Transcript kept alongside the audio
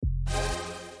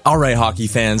All right, hockey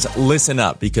fans, listen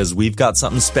up because we've got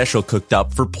something special cooked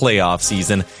up for playoff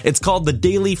season. It's called the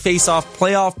Daily Face-Off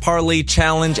Playoff Parlay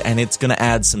Challenge, and it's going to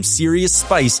add some serious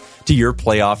spice to your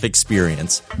playoff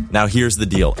experience. Now, here's the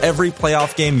deal. Every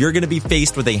playoff game, you're going to be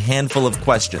faced with a handful of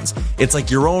questions. It's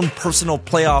like your own personal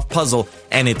playoff puzzle,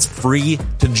 and it's free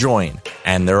to join.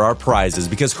 And there are prizes,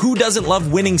 because who doesn't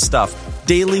love winning stuff?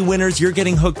 Daily winners, you're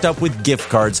getting hooked up with gift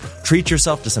cards. Treat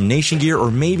yourself to some Nation gear or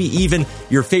maybe even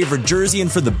your favorite jersey.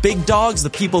 And for the big dogs, the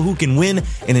people who can win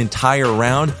an entire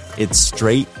round, it's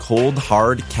straight, cold,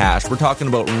 hard cash. We're talking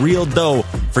about real dough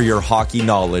for your hockey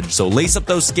knowledge. So lace up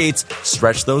those skates,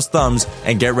 stretch those thumbs,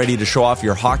 and get ready to show off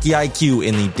your hockey IQ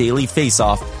in the Daily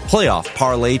Face-Off Playoff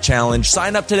Parlay Challenge.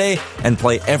 Sign up today and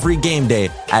play every game day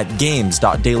at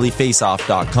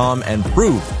games.dailyfaceoff.com and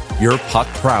prove your puck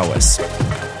prowess.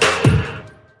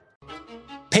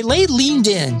 Pele leaned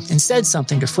in and said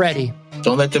something to Freddie.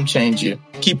 Don't let them change you.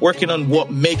 Keep working on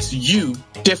what makes you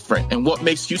different and what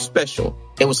makes you special.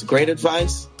 It was great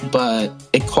advice, but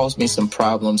it caused me some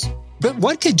problems. But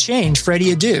what could change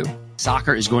Freddie Adu?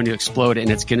 Soccer is going to explode,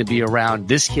 and it's going to be around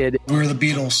this kid. We were the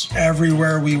Beatles.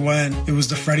 Everywhere we went, it was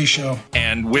the Freddie Show.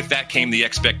 And with that came the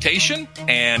expectation,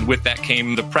 and with that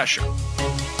came the pressure.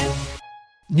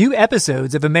 New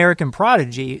episodes of American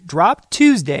Prodigy drop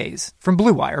Tuesdays from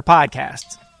Blue Wire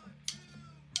Podcasts.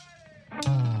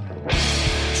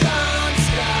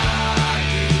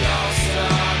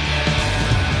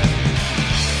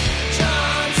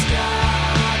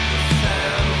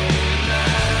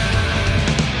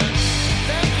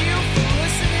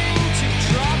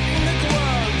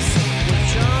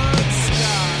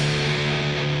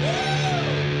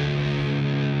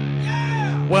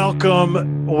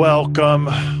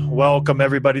 Welcome,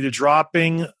 everybody, to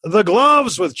Dropping the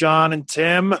Gloves with John and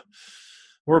Tim.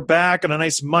 We're back on a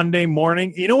nice Monday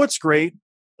morning. You know what's great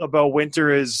about winter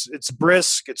is it's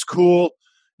brisk, it's cool.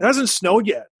 It hasn't snowed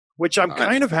yet, which I'm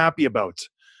kind of happy about.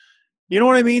 You know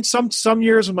what I mean? Some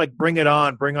years I'm like, bring it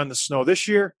on, bring on the snow. This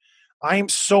year, I am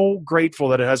so grateful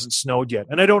that it hasn't snowed yet.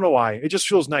 And I don't know why. It just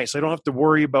feels nice. I don't have to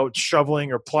worry about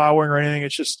shoveling or plowing or anything.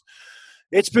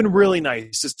 It's been really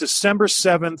nice. It's December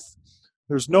 7th.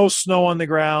 There's no snow on the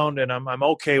ground, and I'm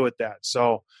okay with that.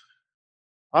 So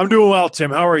I'm doing well,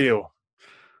 Tim. How are you?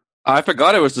 I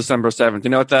forgot it was December 7th. You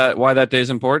know why that day is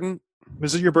important?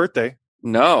 Is it your birthday?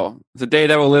 No. It's a day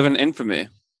that will live in infamy.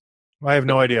 I have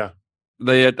no idea.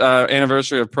 The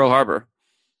anniversary of Pearl Harbor.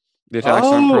 The attacks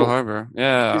on Pearl Harbor.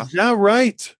 Yeah. Is that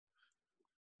right?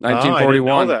 1941. I didn't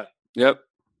know that. Yep.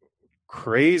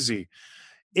 Crazy.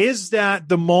 Is that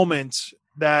the moment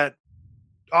that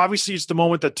obviously it's the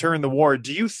moment that turned the war?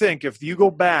 Do you think if you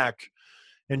go back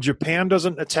and Japan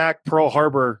doesn't attack Pearl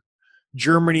Harbor,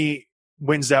 Germany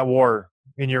wins that war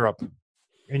in Europe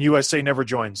and USA never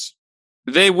joins?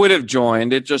 They would have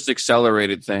joined. It just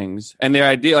accelerated things. And the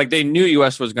idea, like they knew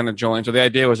US was going to join. So the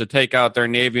idea was to take out their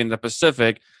Navy in the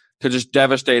Pacific to just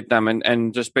devastate them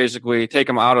and just basically take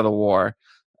them out of the war.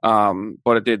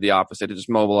 But it did the opposite. It just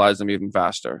mobilized them even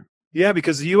faster. Yeah,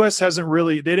 because the U.S.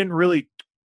 they didn't really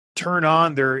turn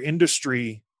on their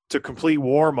industry to complete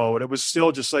war mode. It was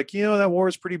still just like, that war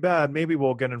is pretty bad. Maybe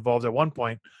we'll get involved at one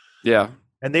point. Yeah.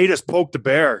 And they just poked the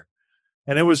bear.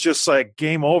 And it was just like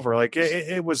game over. Like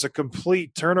it was a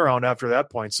complete turnaround after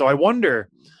that point. So I wonder,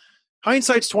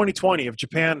 hindsight's 2020 of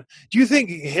Japan. Do you think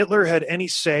Hitler had any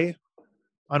say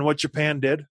on what Japan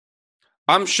did?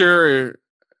 I'm sure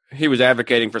he was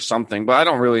advocating for something, but I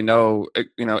don't really know,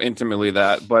 intimately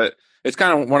that. But it's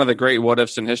kind of one of the great what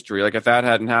ifs in history. Like if that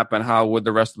hadn't happened, how would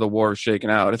the rest of the war have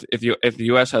shaken out? If the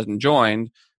U.S. hasn't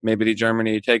joined, maybe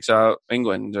Germany takes out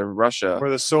England or Russia or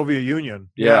the Soviet Union.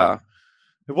 Yeah.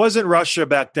 It wasn't Russia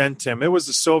back then, Tim. It was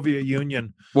the Soviet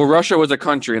Union. Well, Russia was a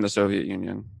country in the Soviet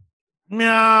Union.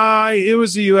 Nah, it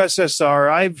was the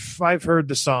USSR. I've heard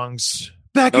the songs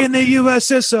back in the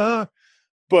USSR.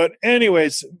 But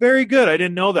anyways, very good. I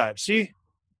didn't know that. See,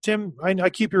 Tim,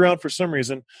 I keep you around for some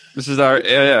reason. This is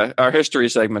our history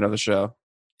segment of the show.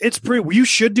 It's pretty. You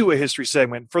should do a history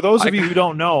segment. For those of you who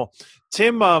don't know,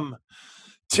 Tim LARPs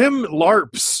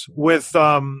with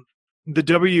the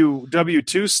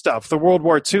WW2 stuff, the World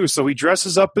War II. So he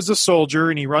dresses up as a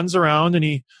soldier and he runs around and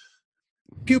he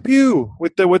pew pew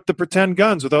with the pretend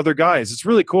guns with other guys. It's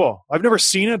really cool. I've never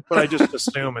seen it, but I just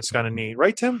assume it's kind of neat,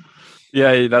 right, Tim?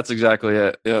 Yeah, that's exactly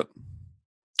it. Yep.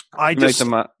 I make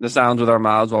the sounds with our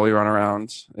mouths while we run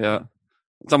around. Yeah.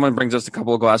 Someone brings us a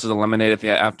couple of glasses of lemonade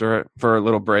after for a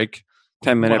little break,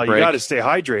 10-minute break. You got to stay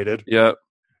hydrated. Yep.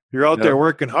 You're out there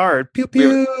working hard. Pew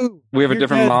pew. We have a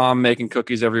different mom making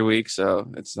cookies every week, so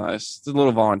it's nice. It's a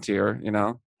little volunteer,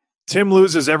 Tim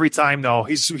loses every time though.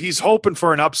 He's hoping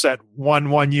for an upset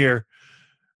one year.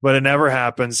 but it never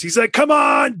happens. He's like, come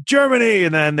on, Germany.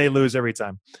 And then they lose every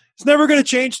time. It's never going to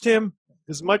change, Tim.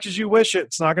 As much as you wish it,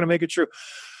 it's not going to make it true.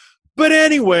 But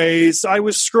anyways, I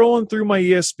was scrolling through my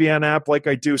ESPN app like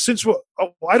I do. Since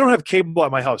I don't have cable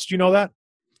at my house. Do you know that?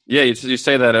 Yeah, you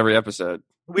say that every episode.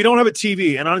 We don't have a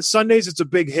TV. And on Sundays, it's a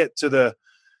big hit to the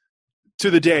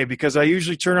day because I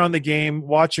usually turn on the game,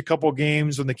 watch a couple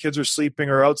games when the kids are sleeping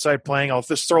or outside playing. I'll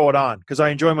just throw it on because I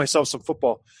enjoy myself some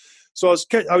football. So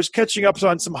I was catching up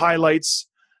on some highlights.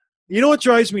 You know what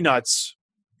drives me nuts?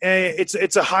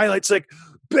 It's a highlight. It's like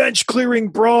bench clearing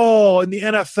brawl in the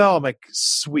NFL. I'm like,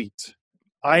 sweet.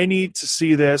 I need to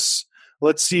see this.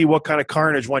 Let's see what kind of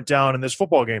carnage went down in this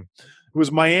football game. It was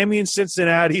Miami and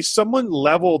Cincinnati. Someone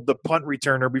leveled the punt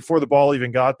returner before the ball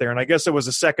even got there. And I guess it was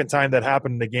the second time that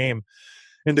happened in the game.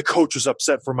 And the coach was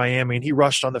upset for Miami, and he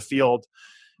rushed on the field.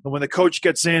 And when the coach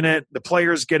gets in it, the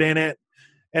players get in it.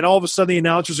 And all of a sudden the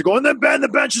announcers are going, the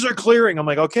benches are clearing. I'm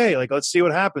like, okay, let's see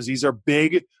what happens. These are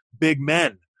big, big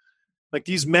men. Like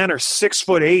these men are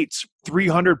 6'8",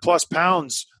 300+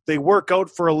 pounds. They work out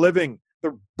for a living.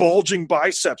 They're bulging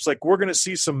biceps. Like we're going to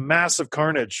see some massive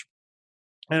carnage.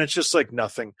 And it's just like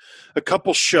nothing. A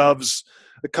couple shoves,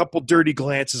 a couple dirty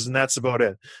glances, and that's about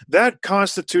it. That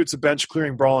constitutes a bench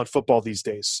clearing brawl in football these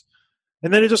days.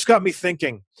 And then it just got me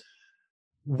thinking,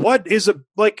 what's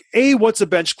a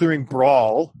bench clearing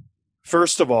brawl,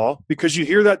 first of all, because you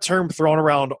hear that term thrown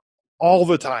around all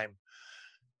the time.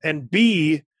 And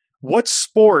B, what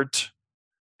sport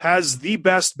has the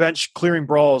best bench clearing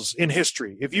brawls in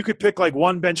history? If you could pick like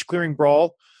one bench clearing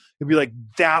brawl, it'd be like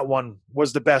that one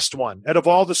was the best one out of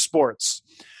all the sports.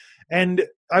 And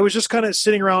I was just kind of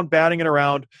sitting around, batting it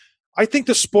around. I think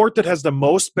the sport that has the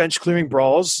most bench clearing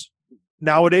brawls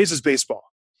nowadays is baseball.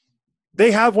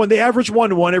 They have one. They average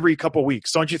one every couple of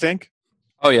weeks, don't you think?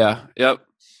 Oh, yeah. Yep.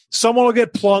 Someone will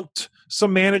get plunked.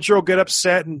 Some manager will get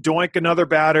upset and doink another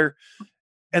batter.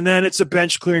 And then it's a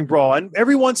bench clearing brawl. And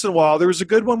every once in a while, there was a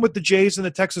good one with the Jays and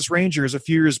the Texas Rangers a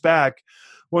few years back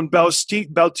when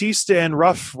Bautista and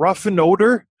Ruffin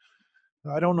Odor,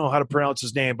 I don't know how to pronounce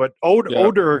his name, but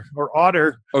Odor,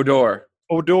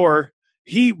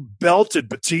 he belted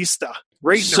Bautista.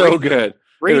 Good.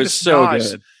 It was so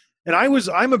good. And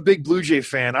I'm a big Blue Jay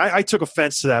fan. I took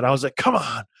offense to that. I was like, come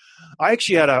on. I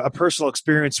actually had a personal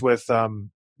experience with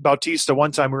Bautista.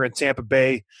 One time we were in Tampa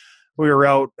Bay. We were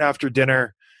out after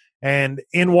dinner, and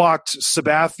in walked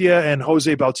Sabathia and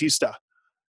Jose Bautista.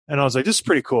 And I was like, this is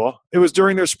pretty cool. It was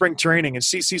during their spring training, and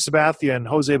CC Sabathia and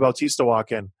Jose Bautista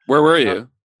walk in. Where were you?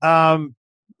 Tampa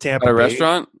At a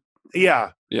restaurant?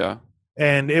 Yeah. Yeah.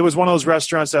 And it was one of those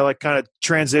restaurants that like kind of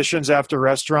transitions after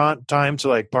restaurant time to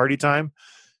like party time.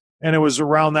 And it was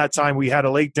around that time we had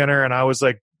a late dinner, and I was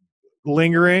like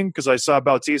lingering because I saw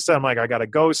Bautista. I'm like, I got to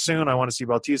go soon. I want to see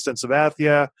Bautista and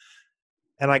Sabathia.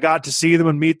 And I got to see them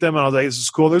and meet them. And I was like, this is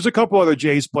cool. There's a couple other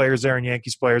Jays players there and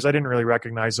Yankees players. I didn't really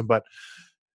recognize them, but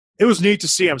it was neat to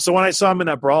see him. So when I saw him in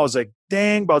that brawl, I was like,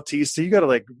 dang, Bautista, you got to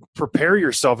like prepare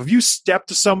yourself. If you step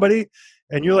to somebody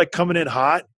and you're like coming in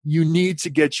hot, you need to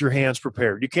get your hands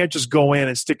prepared. You can't just go in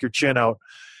and stick your chin out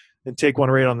and take one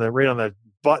right on the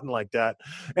button like that.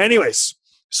 Anyways,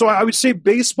 so I would say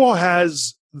baseball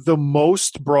has the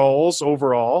most brawls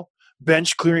overall,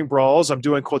 bench clearing brawls. I'm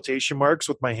doing quotation marks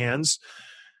with my hands.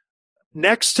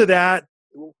 Next to that,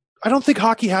 I don't think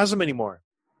hockey has them anymore.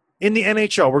 In the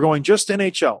NHL, we're going just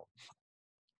NHL.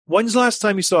 When's the last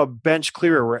time you saw a bench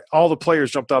clearer where all the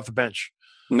players jumped off the bench?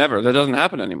 Never. That doesn't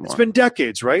happen anymore. It's been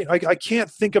decades, right? I can't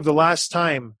think of the last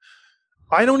time.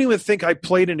 I don't even think I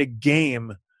played in a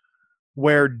game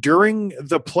where during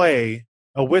the play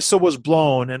a whistle was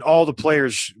blown and all the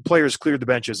players cleared the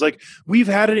benches. Like we've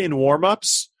had it in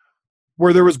warm-ups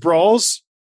where there was brawls.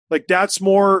 Like that's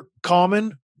more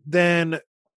common than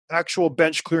actual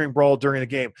bench clearing brawl during the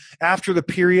game. After the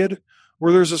period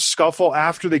where there's a scuffle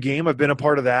after the game, I've been a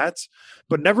part of that,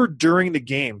 but never during the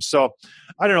game. So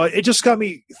I don't know. It just got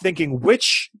me thinking,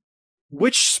 which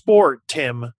sport,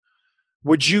 Tim,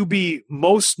 would you be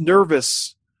most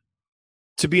nervous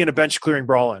to be in a bench clearing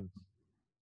brawl in?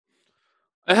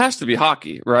 It has to be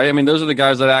hockey, right? I mean, those are the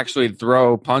guys that actually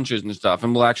throw punches and stuff,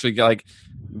 and will actually get like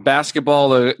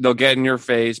basketball. They'll get in your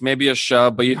face, maybe a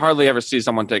shove, but you hardly ever see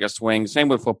someone take a swing. Same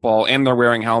with football, and they're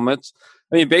wearing helmets.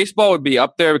 I mean, baseball would be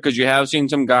up there because you have seen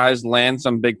some guys land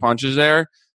some big punches there.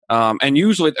 And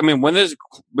usually, I mean, when there's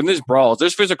brawls,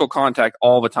 there's physical contact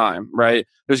all the time, right?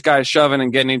 There's guys shoving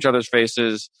and getting in each other's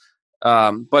faces.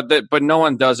 But no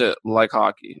one does it like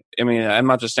hockey. I mean, I'm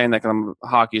not just saying that because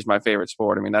hockey is my favorite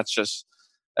sport. I mean,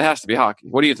 it has to be hockey.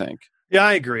 What do you think? Yeah,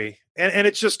 I agree. And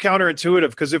it's just counterintuitive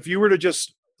because if you were to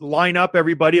just line up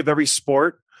everybody of every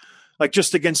sport, like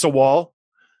just against a wall,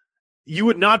 you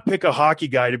would not pick a hockey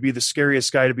guy to be the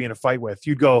scariest guy to be in a fight with.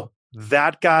 You'd go,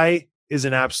 that guy is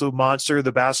an absolute monster.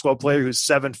 The basketball player who's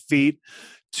 7 feet,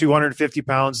 250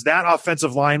 pounds. That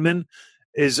offensive lineman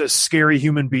is a scary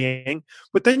human being.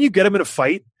 But then you get them in a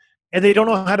fight, and they don't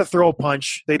know how to throw a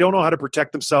punch. They don't know how to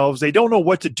protect themselves. They don't know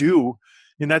what to do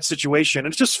in that situation. And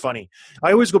it's just funny.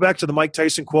 I always go back to the Mike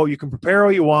Tyson quote, you can prepare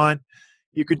all you want.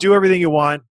 You can do everything you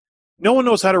want. No one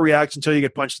knows how to react until you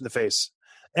get punched in the face.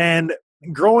 And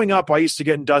growing up, I used to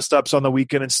get in dust-ups on the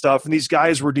weekend and stuff. And these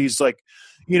guys were these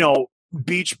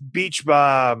beach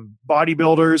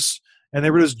bodybuilders, and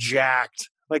they were just jacked,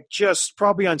 like just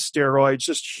probably on steroids,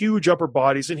 just huge upper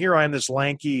bodies. And here I am, this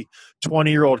lanky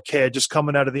 20-year-old kid just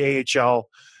coming out of the AHL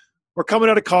or coming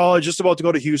out of college, just about to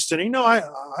go to Houston. And,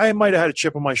 I might have had a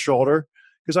chip on my shoulder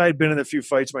because I had been in a few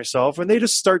fights myself. And they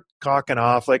just start cocking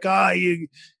off like,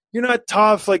 you're not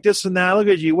tough, like this and that. Look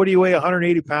at you. What do you weigh,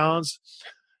 180 pounds?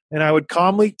 And I would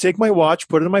calmly take my watch,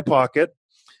 put it in my pocket.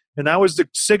 And that was the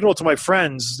signal to my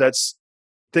friends that's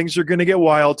things are going to get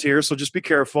wild here, so just be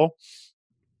careful.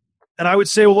 And I would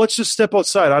say, well, let's just step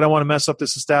outside. I don't want to mess up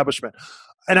this establishment.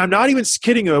 And I'm not even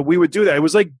kidding you. We would do that. It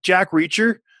was like Jack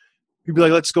Reacher. He'd be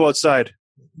like, let's go outside.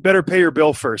 Better pay your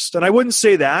bill first. And I wouldn't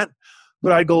say that,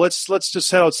 but I'd go, let's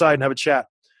just head outside and have a chat.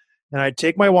 And I'd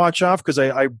take my watch off because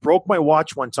I broke my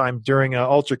watch one time during an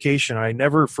altercation. I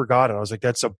never forgot it. I was like,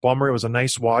 that's a bummer. It was a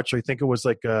nice watch. I think it was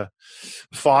like a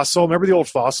Fossil. Remember the old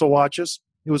Fossil watches?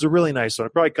 It was a really nice one.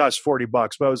 It probably cost $40,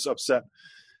 but I was upset.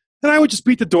 And I would just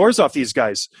beat the doors off these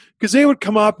guys because they would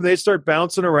come up and they'd start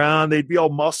bouncing around. They'd be all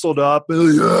muscled up.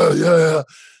 Yeah.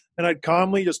 And I'd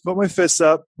calmly just put my fists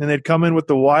up, and they'd come in with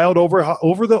the wild over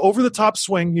the top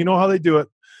swing. You know how they do it.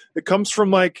 It comes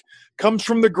from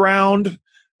the ground,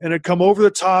 and it'd come over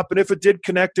the top. And if it did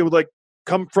connect, it would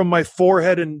come from my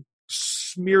forehead and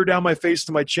smear down my face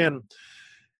to my chin.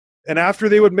 And after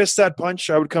they would miss that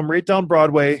punch, I would come right down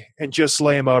Broadway and just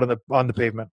lay them out on the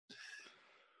pavement.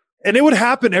 And it would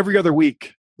happen every other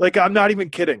week. Like, I'm not even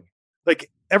kidding.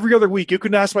 Like, every other week. You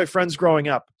can ask my friends growing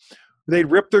up. They'd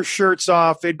rip their shirts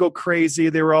off. They'd go crazy.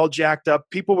 They were all jacked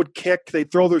up. People would kick.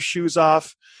 They'd throw their shoes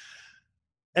off.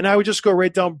 And I would just go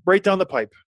right down the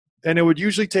pipe. And it would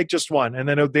usually take just one. And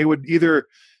then they would either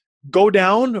go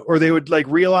down or they would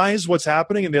realize what's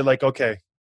happening. And they're like, okay,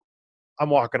 I'm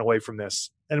walking away from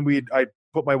this. And I'd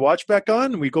put my watch back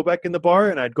on, and we'd go back in the bar,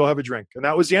 and I'd go have a drink. And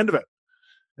that was the end of it.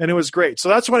 And it was great. So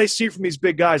that's what I see from these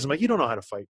big guys. I'm like, you don't know how to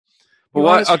fight. You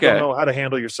don't know how to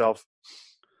handle yourself.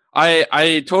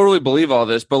 I totally believe all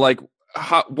this, but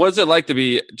what's it like to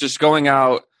be just going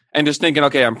out and just thinking,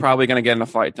 okay, I'm probably going to get in a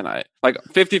fight tonight? Like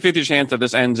 50-50 chance that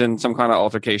this ends in some kind of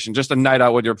altercation, just a night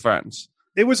out with your friends.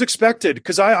 It was expected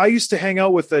because I used to hang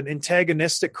out with an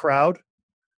antagonistic crowd.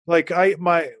 Like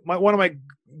one of my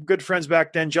good friends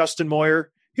back then, Justin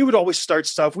Moyer, he would always start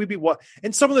stuff.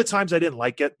 And some of the times I didn't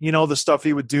like it, the stuff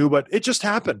he would do, but it just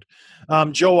happened.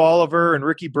 Joe Oliver and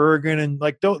Ricky Bergen and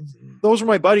those were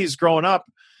my buddies growing up.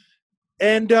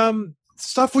 And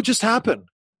stuff would just happen.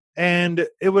 And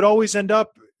it would always end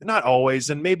up, not always,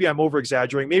 and maybe I'm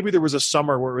over-exaggerating. Maybe there was a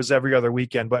summer where it was every other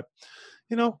weekend, but,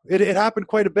 it happened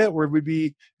quite a bit where we'd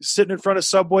be sitting in front of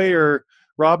Subway or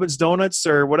Robin's Donuts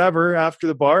or whatever after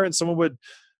the bar, and someone would,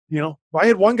 I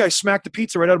had one guy smack the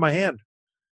pizza right out of my hand.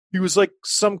 He was like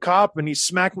some cop, and he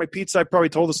smacked my pizza. I probably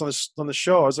told this on the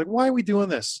show. I was like, why are we doing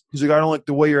this? He's like, I don't like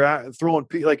the way you're throwing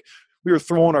we were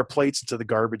throwing our plates into the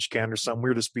garbage can or something. We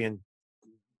were just being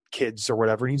kids or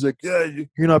whatever. And he's like, yeah,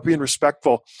 you're not being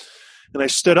respectful. And I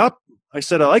stood up. I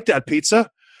said, I like that pizza.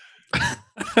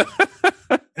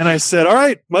 And I said, all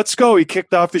right, let's go. He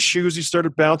kicked off his shoes. He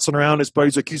started bouncing around. His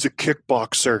buddy's like, he's a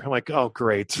kickboxer. I'm like, oh,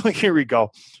 great. Here we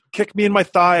go. Kicked me in my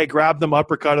thigh. I grabbed him,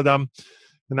 uppercutted him.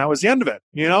 And that was the end of it.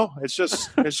 It's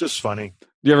just funny.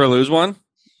 You ever lose one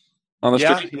on the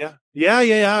street? Yeah.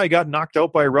 I got knocked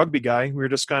out by a rugby guy. We were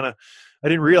just I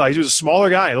didn't realize he was a smaller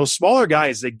guy. Those smaller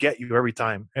guys, they get you every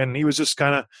time. And he was just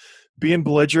kind of being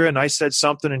belligerent. And I said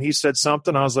something and he said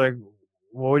something. I was like,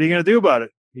 well, what are you going to do about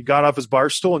it? He got off his bar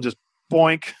stool and just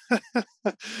boink.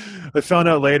 I found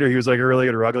out later he was like a really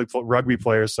good rugby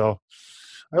player. So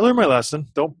I learned my lesson.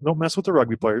 Don't mess with the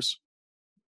rugby players.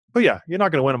 But yeah, you're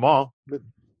not going to win them all.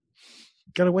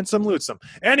 Got to win some, lose some.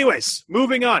 Anyways,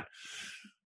 moving on.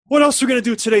 What else are we going to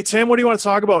do today, Tim? What do you want to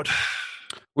talk about?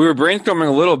 We were brainstorming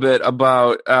a little bit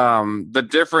about the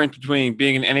difference between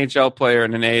being an NHL player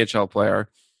and an AHL player.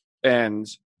 And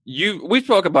we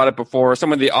spoke about it before.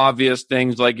 Some of the obvious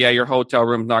things like, yeah, your hotel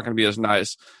room's not going to be as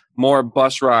nice. More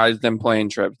bus rides than plane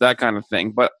trips, that kind of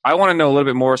thing. But I want to know a little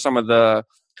bit more some of the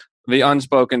the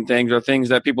unspoken things or things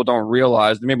that people don't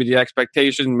realize. Maybe the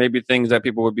expectation, maybe things that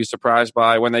people would be surprised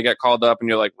by when they get called up and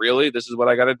you're like, really? This is what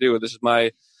I got to do. This is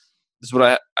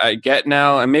what I get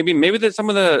now. And maybe that some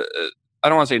of the, I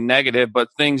don't want to say negative, but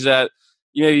things that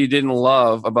you didn't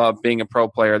love about being a pro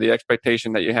player, the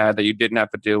expectation that you had that you didn't have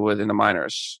to deal with in the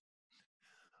minors.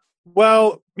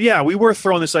 Well, yeah, we were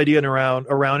throwing this idea around,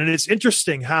 and it's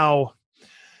interesting how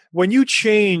when you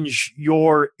change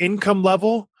your income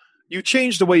level, you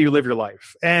change the way you live your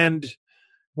life. And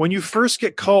when you first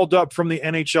get called up from the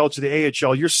NHL to the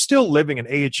AHL, you're still living an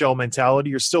AHL mentality.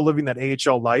 You're still living that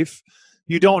AHL life.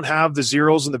 You don't have the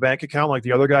zeros in the bank account like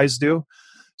the other guys do.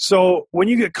 So when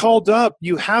you get called up,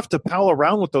 you have to pal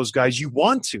around with those guys. You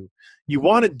want to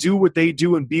do what they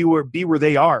do and be where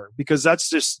they are, because that's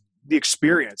just the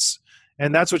experience.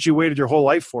 And that's what you waited your whole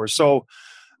life for. So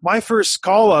my first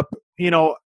call up,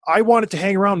 I wanted to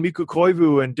hang around Mikko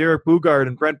Koivu and Derek Bugard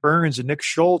and Brent Burns and Nick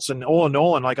Schultz and Ola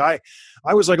Nolan. Like I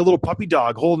was like a little puppy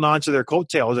dog holding on to their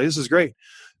coattails. Like, this is great.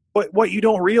 But what you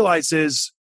don't realize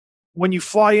is when you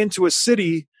fly into a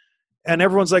city and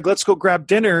everyone's like, let's go grab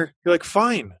dinner, you're like,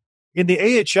 fine. In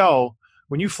the AHL,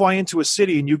 when you fly into a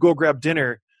city and you go grab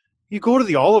dinner, you go to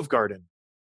the Olive Garden.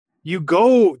 You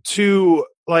go to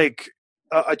like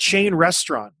a chain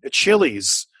restaurant, a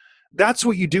Chili's. That's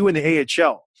what you do in the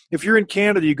AHL. If you're in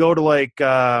Canada, you go to like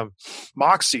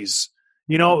Moxie's.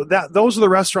 Those are the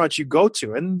restaurants you go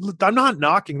to. And I'm not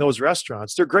knocking those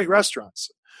restaurants. They're great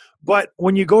restaurants. But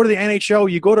when you go to the NHL,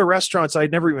 you go to restaurants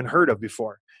I'd never even heard of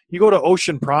before. You go to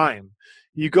Ocean Prime.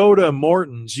 You go to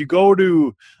Morton's. You go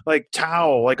to like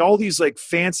Tao, like all these like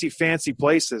fancy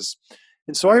places.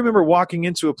 And so I remember walking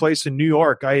into a place in New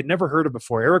York I had never heard of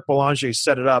before. Eric Belanger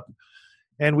set it up.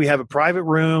 And we have a private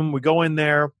room. We go in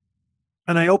there.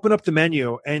 And I open up the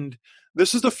menu, and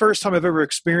this is the first time I've ever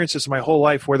experienced this in my whole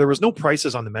life where there was no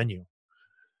prices on the menu.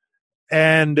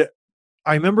 And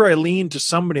I remember I leaned to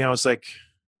somebody, and I was like,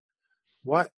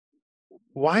 "What?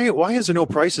 Why is there no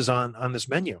prices on this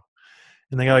menu?"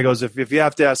 And the guy goes, if you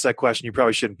have to ask that question, you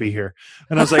probably shouldn't be here.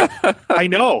 And I was like, I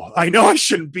know I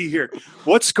shouldn't be here.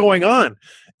 What's going on?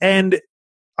 And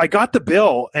I got the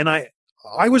bill, and I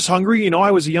was hungry.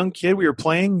 I was a young kid. We were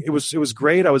playing. It was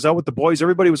great. I was out with the boys.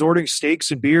 Everybody was ordering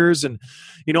steaks and beers and,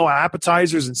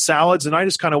 appetizers and salads. And I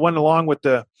just kind of went along with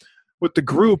the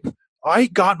group. I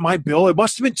got my bill. It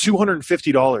must have been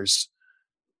 $250.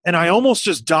 And I almost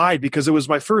just died because it was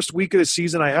my first week of the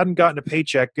season. I hadn't gotten a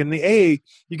paycheck. In the A,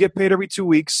 you get paid every 2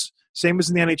 weeks, same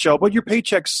as in the NHL. But your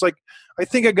paycheck's like, I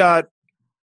think I got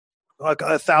like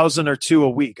 $1,000 or $2,000 a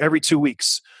week, every 2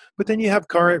 weeks. But then you have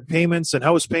car payments and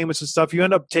house payments and stuff. You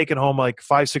end up taking home like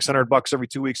 $500-600 every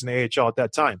 2 weeks in the AHL at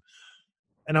that time.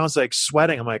 And I was like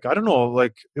sweating. I'm like, I don't know,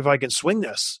 like if I can swing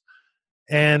this.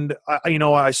 And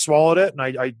I swallowed it and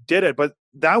I did it. But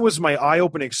that was my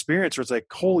eye-opening experience where it's like,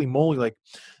 holy moly, like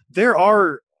there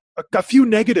are a few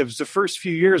negatives the first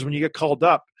few years when you get called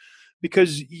up,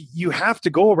 because you have to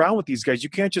go around with these guys. You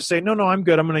can't just say, no, I'm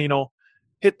good. I'm going to,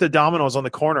 hit the Domino's on the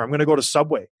corner. I'm going to go to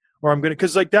Subway. Or I'm going to,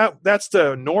 because like that's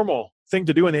the normal thing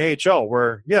to do in the AHL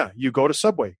where, yeah, you go to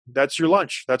Subway. That's your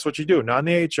lunch. That's what you do. Not in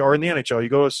the AHL or in the NHL. You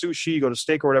go to sushi, you go to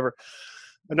steak or whatever.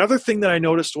 Another thing that I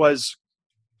noticed was,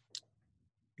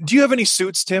 do you have any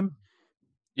suits, Tim?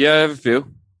 Yeah, I have a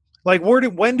few. Like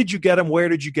when did you get them? Where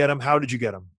did you get them? How did you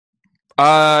get them?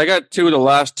 I got 2 of the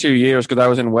last 2 years because I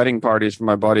was in wedding parties for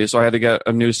my buddies. So I had to get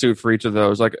a new suit for each of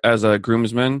those, like as a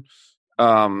groomsman.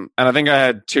 And I think I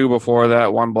had 2 before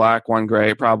that, one black, one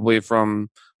gray, probably from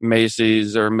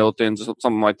Macy's or Milton's,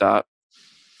 something like that.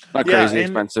 Not crazy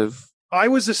expensive. I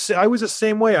was the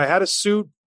same way. I had a suit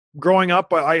growing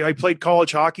up. I played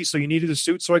college hockey, so you needed a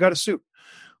suit, so I got a suit.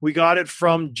 We got it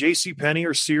from JCPenney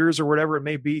or Sears or whatever it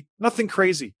may be. Nothing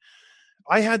crazy.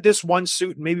 I had this one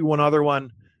suit and maybe one other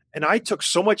one, and I took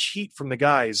so much heat from the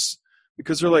guys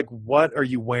because they're like, what are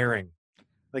you wearing?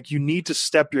 Like, you need to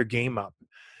step your game up.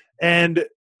 And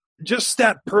just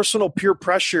that personal peer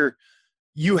pressure,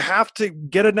 you have to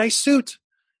get a nice suit.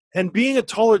 And being a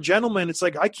taller gentleman, it's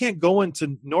like I can't go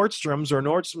into Nordstrom's or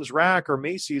Nordstrom's Rack or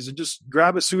Macy's and just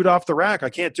grab a suit off the rack. I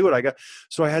can't do it.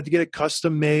 So I had to get it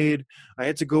custom made. I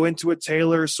had to go into a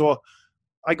tailor. So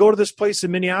I go to this place in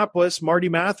Minneapolis, Marty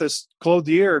Mathis,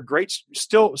 Clothier, great,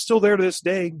 still there to this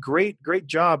day. Great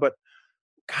job. But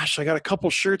gosh, I got a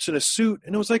couple shirts and a suit,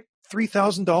 and it was like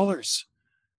 $3,000.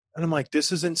 And I'm like,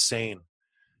 this is insane.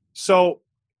 So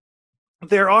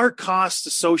there are costs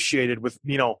associated with,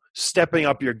 stepping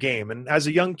up your game. And as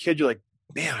a young kid, you're like,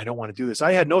 man, I don't want to do this.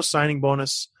 I had no signing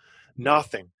bonus,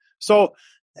 nothing. So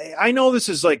I know this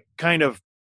is like kind of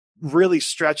really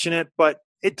stretching it, but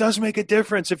it does make a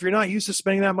difference. If you're not used to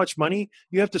spending that much money,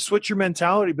 you have to switch your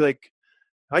mentality. Be like,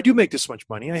 I do make this much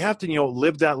money. I have to,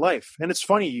 live that life. And it's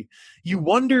funny. You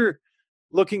wonder,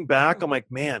 looking back, I'm like,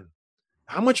 man,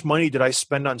 how much money did I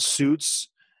spend on suits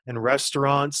and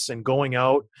restaurants and going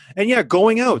out? And yeah,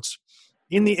 going out.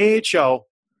 In the AHL,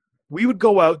 we would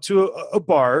go out to a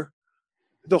bar.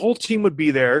 The whole team would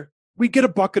be there. We'd get a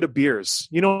bucket of beers.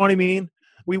 You know what I mean?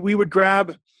 We would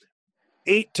grab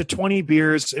 8 to 20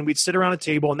 beers and we'd sit around a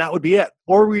table and that would be it.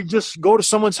 Or we'd just go to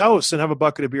someone's house and have a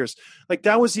bucket of beers. Like,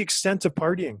 that was the extent of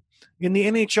partying. In the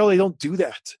NHL, they don't do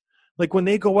that. Like, when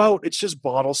they go out, it's just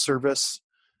bottle service.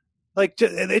 Like,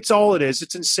 it's all it is.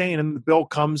 It's insane. And the bill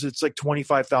comes, it's like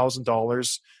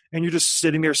 $25,000 and you're just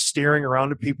sitting there staring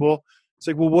around at people. It's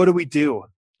like, well, what do we do?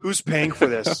 Who's paying for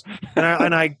this?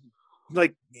 and I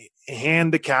like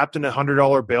hand the captain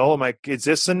 $100 bill. I'm like, is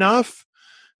this enough?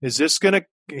 Is this going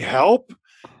to help?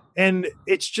 And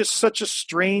it's just such a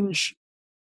strange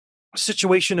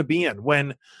situation to be in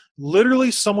when literally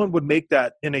someone would make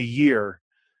that in a year.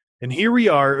 And here we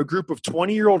are, a group of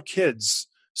 20-year-old kids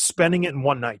spending it in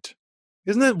one night.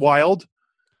 Isn't that wild?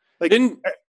 Like,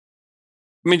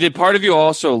 did part of you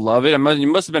also love it? You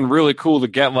must have been really cool to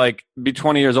get, like, be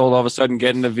 20 years old, all of a sudden,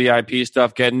 getting the VIP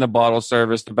stuff, getting the bottle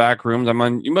service, the back rooms.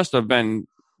 You must have been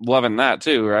loving that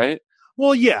too, right?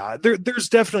 Well, yeah, there's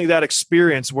definitely that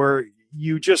experience where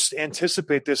you just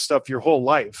anticipate this stuff your whole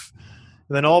life.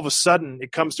 And then all of a sudden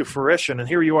it comes to fruition. And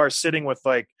here you are sitting with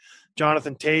like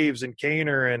Jonathan Toews and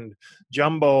Kaner and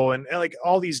Jumbo and like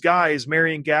all these guys,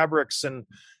 Marian Gaborik. And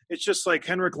it's just like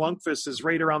Henrik Lundqvist is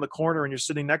right around the corner and you're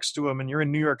sitting next to him and you're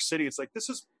in New York City. It's like, this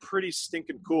is pretty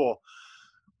stinking cool.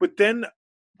 But then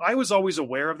I was always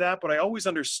aware of that, but I always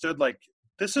understood, like,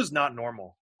 this is not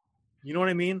normal. You know what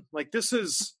I mean? Like, this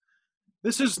is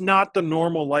not the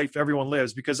normal life everyone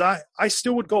lives, because I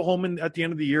still would go home at the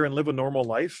end of the year and live a normal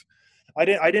life. I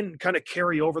didn't kind of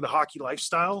carry over the hockey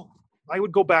lifestyle. I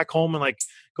would go back home and like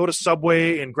go to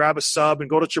Subway and grab a sub and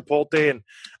go to Chipotle, and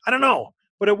I don't know,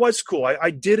 but it was cool.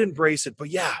 I did embrace it. But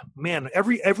yeah, man,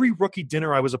 every rookie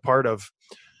dinner I was a part of,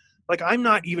 like, I'm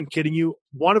not even kidding you,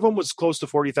 one of them was close to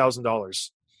 $40,000.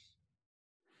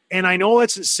 And I know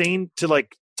that's insane to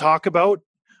like talk about,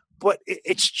 but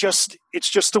it's just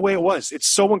the way it was. It's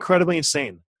so incredibly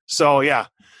insane. So yeah,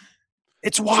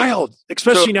 it's wild,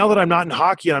 especially now that I'm not in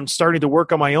hockey and I'm starting to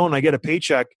work on my own. I get a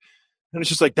paycheck and it's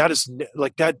just like, that is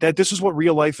like that this is what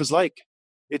real life is like.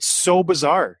 It's so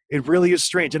bizarre. It really is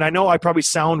strange. And I know I probably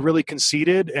sound really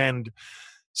conceited and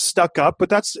stuck up, but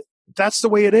that's the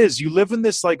way it is. You live in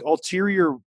this like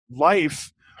ulterior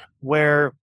life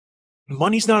where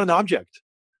money's not an object.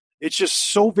 It's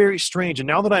just so very strange. And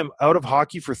now that I'm out of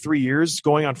hockey for 3 years,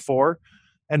 going on 4,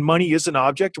 and money is an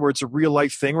object where it's a real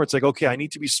life thing where it's like, okay, I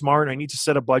need to be smart. I need to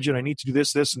set a budget. I need to do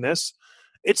this, this, and this.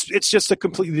 It's just a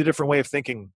completely different way of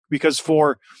thinking, because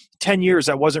for 10 years,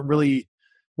 that wasn't really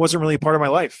a part of my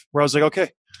life, where I was like,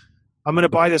 okay, I'm going to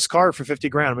buy this car for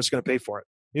 $50,000. I'm just going to pay for it.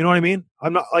 You know what I mean?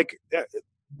 I'm not like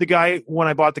the guy when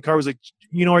I bought the car was like,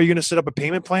 are you going to set up a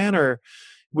payment plan, or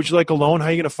would you like a loan? How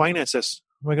are you going to finance this?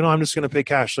 I'm like, no, I'm just going to pay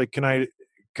cash. Like, can I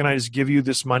just give you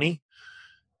this money?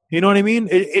 You know what I mean?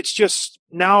 It's just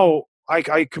now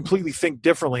I completely think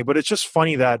differently, but it's just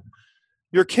funny that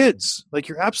you're kids, like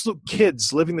you're absolute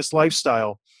kids living this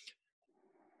lifestyle.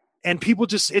 And people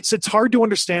just, it's hard to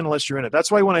understand unless you're in it. That's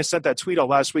why when I sent that tweet out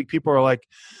last week, people are like,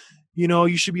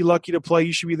 you should be lucky to play.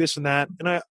 You should be this and that.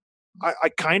 And I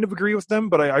kind of agree with them,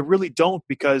 but I really don't,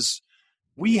 because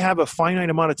we have a finite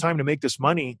amount of time to make this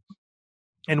money,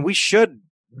 and we should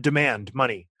demand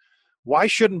money. Why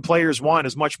shouldn't players want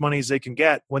as much money as they can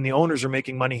get when the owners are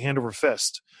making money hand over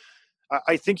fist?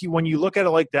 I think when you look at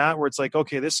it like that, where it's like,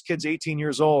 okay, this kid's 18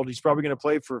 years old, he's probably going to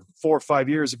play for 4 or 5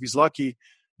 years if he's lucky.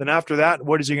 Then after that,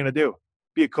 what is he going to do?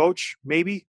 Be a coach?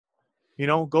 Maybe,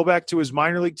 go back to his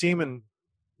minor league team and,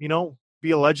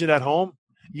 be a legend at home.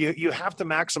 You have to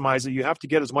maximize it. You have to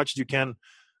get as much as you can,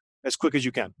 as quick as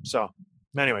you can. So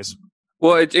anyways.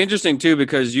 Well, it's interesting too,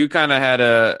 because you kind of had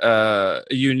a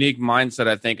unique mindset,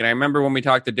 I think. And I remember when we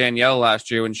talked to Danielle last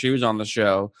year when she was on the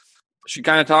show, she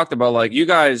kind of talked about like you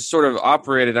guys sort of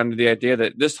operated under the idea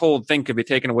that this whole thing could be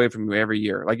taken away from you every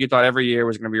year. Like you thought every year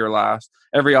was going to be your last.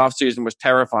 Every offseason was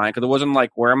terrifying because it wasn't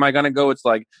like, where am I going to go? It's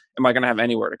like, am I going to have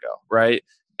anywhere to go? Right.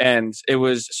 And it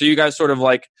was, so you guys sort of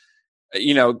like,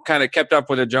 kind of kept up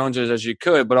with the Joneses as you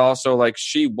could, but also like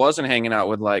she wasn't hanging out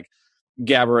with like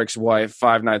Gaborik's wife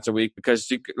 5 nights a week because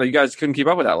you guys couldn't keep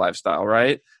up with that lifestyle,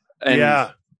 right? And,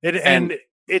 yeah, and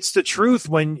it's the truth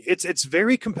when it's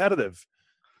very competitive,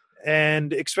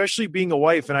 and especially being a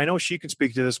wife. And I know she can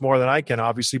speak to this more than I can,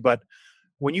 obviously, but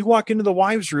when you walk into the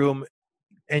wives' room,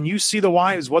 and you see the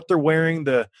wives, what they're wearing,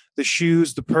 the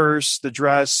shoes, the purse, the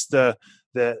dress, the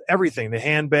everything, the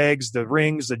handbags, the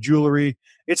rings, the jewelry.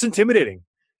 It's intimidating.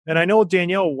 And I know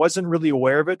Danielle wasn't really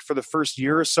aware of it for the first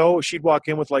year or so. She'd walk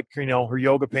in with like, her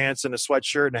yoga pants and a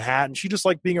sweatshirt and a hat, and she just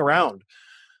liked being around.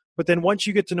 But then once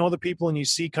you get to know the people and you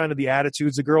see kind of the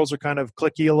attitudes, the girls are kind of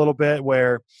cliquey a little bit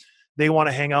where they want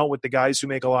to hang out with the guys who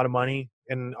make a lot of money.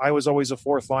 And I was always a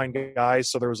fourth line guy.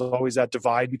 So there was always that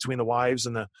divide between the wives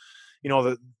and the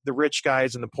rich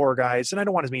guys and the poor guys. And I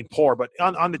don't want to mean poor, but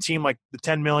on the team, like the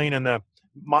 10 million and the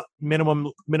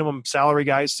minimum salary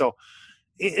guys. So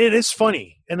it is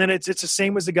funny. And then it's the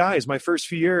same as the guys. My first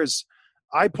few years,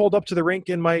 I pulled up to the rink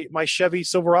in my Chevy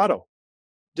Silverado,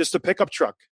 just a pickup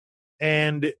truck.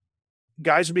 And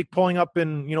guys would be pulling up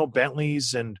in,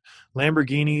 Bentleys and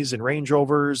Lamborghinis and Range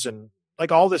Rovers and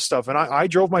like all this stuff. And I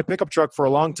drove my pickup truck for a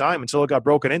long time until it got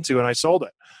broken into and I sold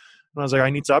it. And I was like, I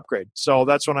need to upgrade. So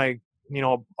that's when I,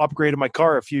 upgraded my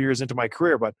car a few years into my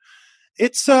career. But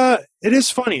it is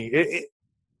funny.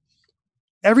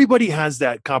 Everybody has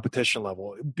that competition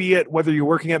level, be it whether you're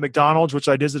working at McDonald's, which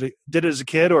I did as a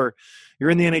kid, or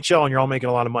you're in the NHL and you're all making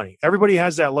a lot of money. Everybody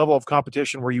has that level of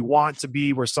competition where you want to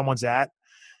be where someone's at.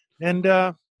 And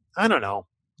I don't know.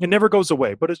 It never goes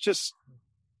away, but it's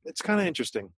kind of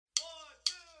interesting.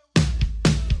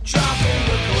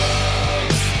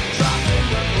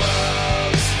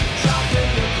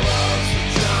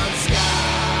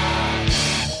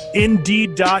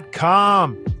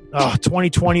 Indeed.com.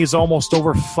 2020 is almost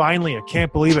over. Finally, I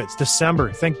can't believe it. It's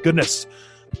December. Thank goodness.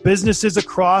 Businesses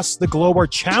across the globe are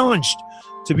challenged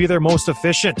to be their most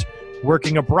efficient.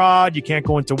 Working abroad, you can't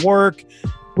go into work,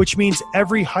 which means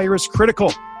every hire is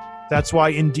critical. That's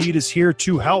why Indeed is here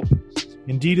to help.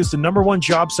 Indeed is the #1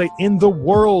 job site in the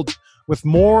world with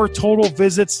more total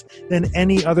visits than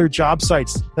any other job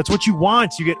sites. That's what you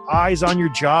want. You get eyes on your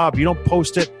job. You don't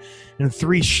post it and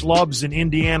 3 schlubs in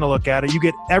Indiana look at it. You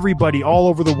get everybody all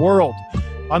over the world.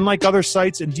 Unlike other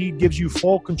sites, Indeed gives you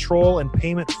full control and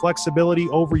payment flexibility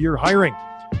over your hiring.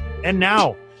 And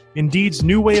now, Indeed's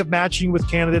new way of matching with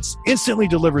candidates instantly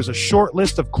delivers a short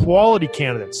list of quality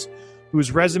candidates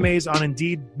whose resumes on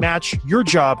Indeed match your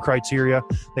job criteria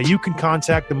that you can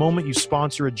contact the moment you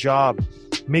sponsor a job,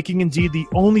 making Indeed the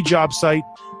only job site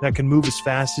that can move as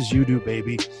fast as you do,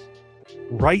 baby.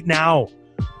 Right now,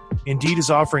 Indeed is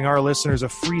offering our listeners a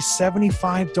free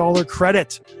 $75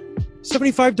 credit.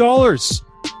 $75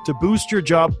 to boost your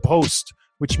job post,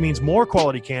 which means more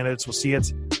quality candidates will see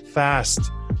it fast.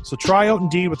 So try out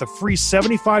Indeed with a free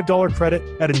 $75 credit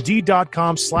at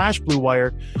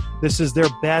Indeed.com/BlueWire. This is their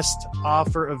best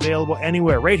offer available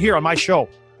anywhere, right here on my show.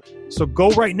 So go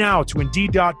right now to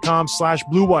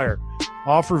Indeed.com/BlueWire.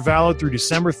 Offer valid through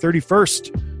December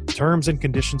 31st. Terms and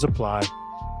conditions apply.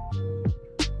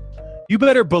 You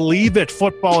better believe it.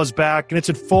 Football is back and it's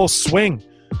in full swing.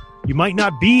 You might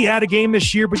not be at a game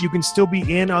this year, but you can still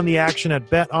be in on the action at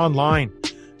BetOnline.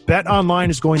 BetOnline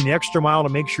is going the extra mile to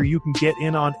make sure you can get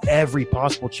in on every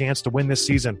possible chance to win this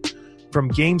season. From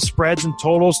game spreads and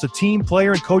totals to team,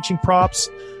 player, and coaching props,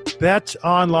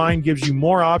 BetOnline gives you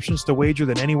more options to wager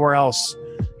than anywhere else.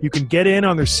 You can get in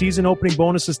on their season opening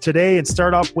bonuses today and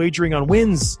start off wagering on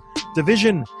wins,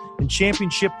 division, and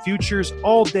championship futures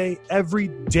all day, every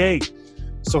day.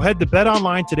 So head to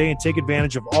BetOnline today and take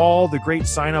advantage of all the great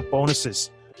sign-up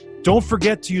bonuses. Don't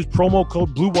forget to use promo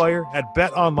code BlueWire at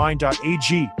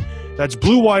betonline.ag. That's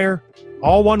BlueWire,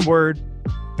 all one word.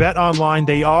 BetOnline,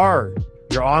 they are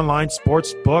your online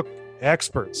sports book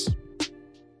experts.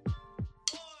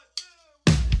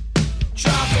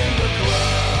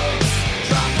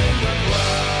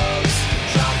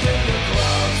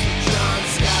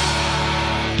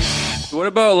 What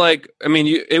about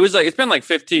it's been like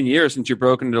 15 years since you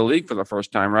broke into the league for the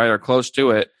first time, right? Or close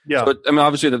to it. Yeah. So,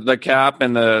 obviously the cap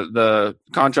and the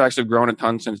contracts have grown a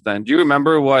ton since then. Do you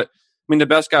remember the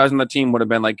best guys on the team would have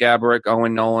been like Gaborik,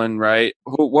 Owen Nolan, right?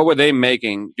 What were they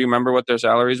making? Do you remember what their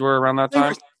salaries were around that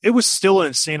time? It was still an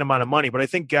insane amount of money, but I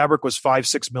think Gaborik was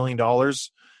 $5-6 million,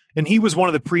 and he was one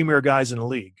of the premier guys in the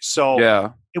league. So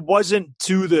yeah, it wasn't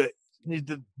to the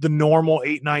normal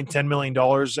 $8, $9, $10 million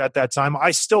at that time. I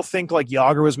still think like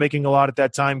Yager was making a lot at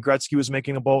that time. Gretzky was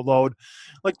making a boatload.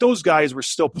 Like those guys were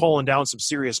still pulling down some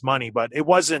serious money, but it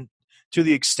wasn't to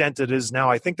the extent it is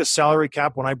now. I think the salary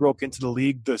cap when I broke into the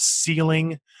league, the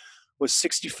ceiling was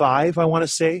 65, I want to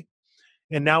say,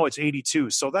 and now it's 82.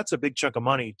 So that's a big chunk of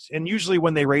money. And usually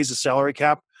when they raise the salary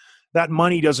cap, that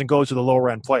money doesn't go to the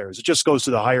lower end players. It just goes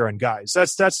to the higher end guys.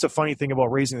 That's the funny thing about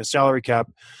raising the salary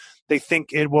cap. They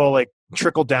think it will like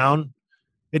trickle down.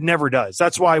 It never does.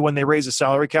 That's why when they raise the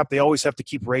salary cap, they always have to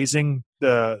keep raising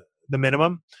the the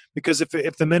minimum, because if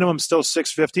the minimum's still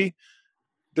 $650,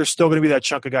 there's still going to be that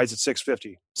chunk of guys at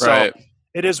 $650. So right.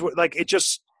 It is like, it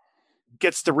just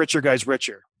gets the richer guys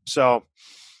richer. So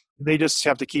they just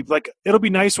have to keep, like, it'll be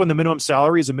nice when the minimum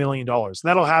salary is $1 million. And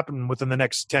that'll happen within the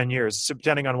next 10 years,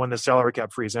 depending on when the salary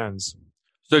cap freeze ends.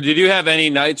 So did you have any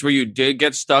nights where you did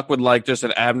get stuck with like just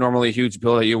an abnormally huge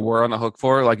bill that you were on the hook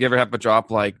for? Like, you ever have to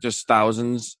drop like just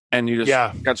thousands and you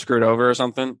just got screwed over or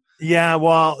something? Yeah.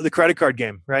 Well, the credit card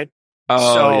game, right?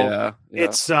 Oh, so yeah.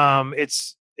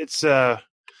 It's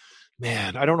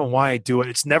man, I don't know why I do it.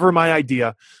 It's never my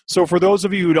idea. So for those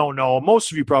of you who don't know,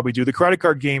 most of you probably do. The credit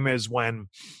card game is when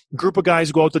a group of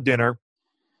guys go out to dinner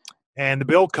and the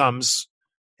bill comes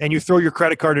and you throw your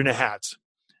credit card in a hat.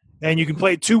 And you can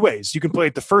play it two ways. You can play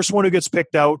it the first one who gets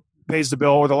picked out pays the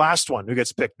bill, or the last one who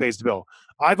gets picked pays the bill.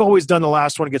 I've always done the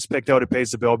last one who gets picked out, it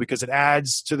pays the bill, because it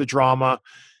adds to the drama.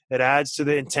 It adds to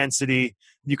the intensity.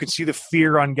 You can see the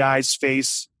fear on guys'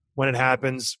 face when it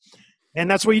happens.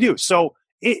 And that's what you do. So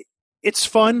it's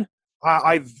fun.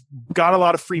 I've got a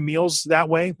lot of free meals that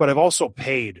way, but I've also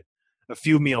paid a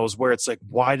few meals where it's like,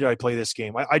 why did I play this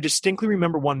game? I distinctly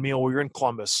remember one meal. We were in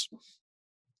Columbus,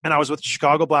 and I was with the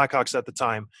Chicago Blackhawks at the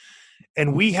time,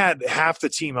 and we had half the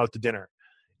team out to dinner.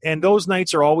 And those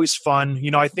nights are always fun.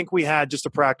 You know, I think we had just a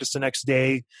practice the next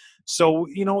day. So,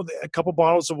 you know, a couple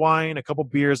bottles of wine, a couple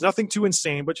beers, nothing too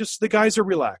insane, but just the guys are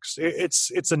relaxed.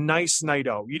 It's a nice night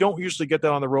out. You don't usually get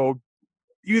that on the road.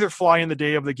 You either fly in the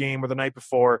day of the game or the night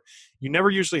before. You never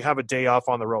usually have a day off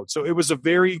on the road. So it was a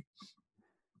very,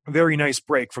 very nice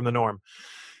break from the norm.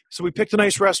 So we picked a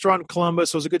nice restaurant in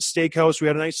Columbus. It was a good steakhouse. We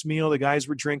had a nice meal. The guys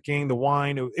were drinking the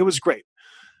wine. It was great.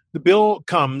 The bill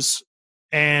comes,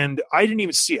 and I didn't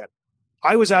even see it.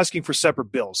 I was asking for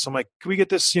separate bills. So I'm like, can we get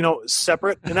this, you know,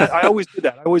 separate? And I always did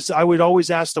that. I would always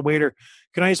ask the waiter,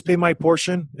 can I just pay my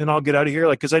portion and I'll get out of here?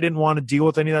 Like, because I didn't want to deal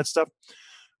with any of that stuff.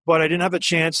 But I didn't have a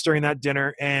chance during that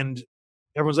dinner, and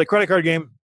everyone's like, credit card game.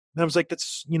 And I was like,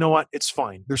 that's, you know what? It's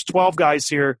fine. There's 12 guys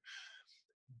here.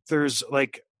 There's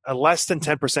like a less than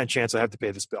 10% chance I have to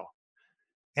pay this bill.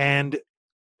 And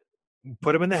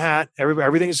put them in the hat.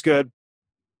 Everything is good.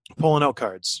 Pulling out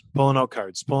cards.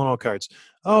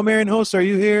 Oh, Marion Host, are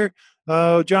you here?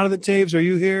 Oh, Jonathan Taves, are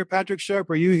you here? Patrick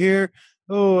Sharp, are you here?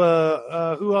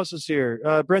 Oh, who else is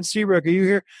here? Brent Seabrook, are you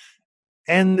here?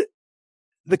 And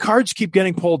the cards keep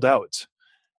getting pulled out.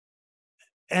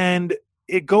 And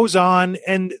it goes on,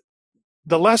 and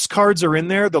the less cards are in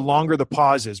there, the longer the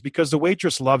pause is, because the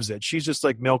waitress loves it. She's just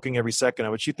like milking every second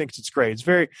of it. She thinks it's great. It's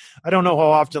very, I don't know how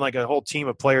often like a whole team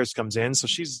of players comes in. So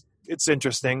it's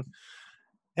interesting.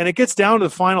 And it gets down to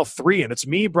the final three, and it's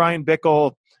me, Brian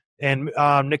Bickle, and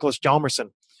Nicholas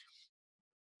Hjalmarsson.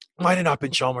 Might have not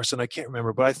been Hjalmarsson. I can't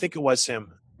remember, but I think it was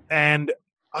him. And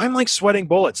I'm like sweating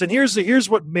bullets. And here's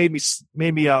what made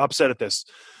me upset at this.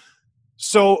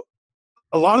 So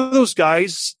a lot of those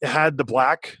guys had the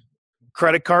black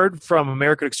credit card from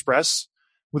American Express,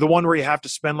 with the one where you have to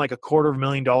spend like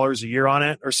 $250,000 a year on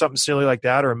it or something silly like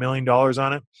that, or $1 million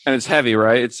on it. And it's heavy,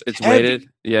 right? It's heavy. weighted.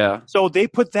 Yeah. So they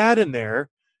put that in there,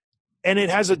 and it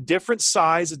has a different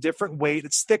size, a different weight.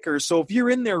 It's thicker. So if you're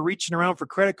in there reaching around for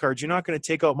credit cards, you're not going to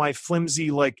take out my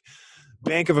flimsy like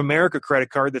Bank of America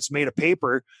credit card that's made of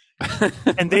paper.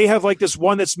 And they have like this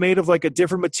one that's made of like a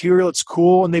different material. It's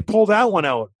cool. And they pull that one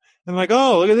out. And like,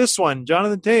 oh, look at this one,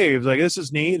 Jonathan Taves. Like, this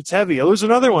is neat. It's heavy. Oh, there's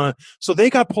another one. So they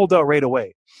got pulled out right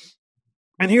away.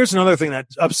 And here's another thing that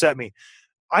upset me.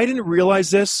 I didn't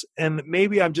realize this, and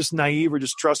maybe I'm just naive or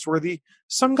just trustworthy.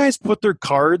 Some guys put their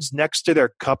cards next to their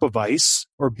cup of ice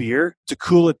or beer to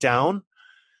cool it down,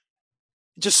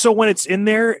 just so when it's in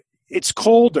there, it's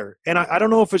colder. And I don't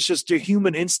know if it's just a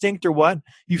human instinct or what.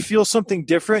 You feel something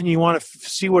different, and you want to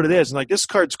see what it is. And like, this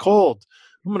card's cold.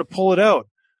 I'm going to pull it out.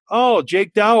 Oh,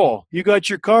 Jake Dowell, you got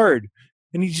your card.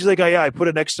 And he's like, oh, yeah, I put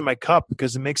it next to my cup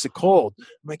because it makes it cold. I'm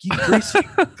like, you greasy.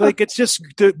 Like, it's just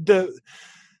the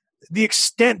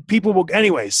extent people will.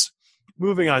 Anyways,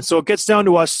 moving on. So it gets down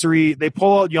to us three. They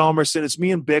pull out Hjalmarsson. It's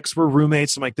me and Bix. We're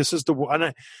roommates. I'm like, this is the one.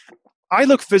 And I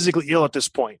look physically ill at this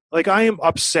point. Like, I am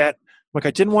upset. Like,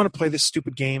 I didn't want to play this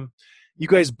stupid game. You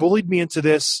guys bullied me into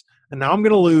this, and now I'm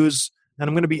going to lose, and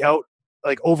I'm going to be out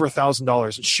like over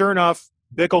 $1,000. And sure enough,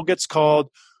 Bickle gets called.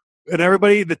 And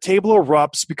everybody, the table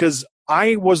erupts because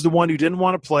I was the one who didn't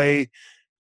want to play.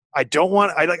 I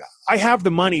have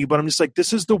the money, but I'm just like,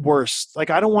 this is the worst. Like,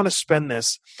 I don't want to spend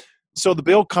this. So the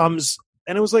bill comes,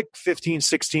 and it was like $1,500,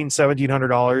 $1,600,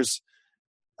 $1,700.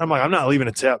 I'm like, I'm not leaving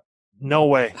a tip. No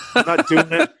way. I'm not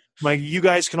doing it. I'm like, you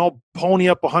guys can all pony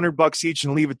up $100 each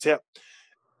and leave a tip.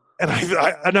 And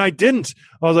I didn't.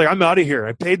 I was like, I'm out of here.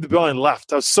 I paid the bill and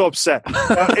left. I was so upset.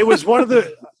 It was one of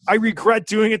the – I regret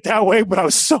doing it that way, but I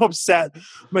was so upset.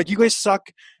 I'm like, you guys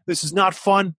suck. This is not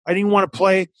fun. I didn't want to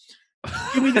play.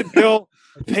 Give me the bill.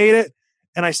 I paid it.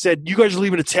 And I said, you guys are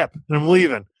leaving a tip, and I'm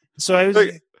leaving. So I was,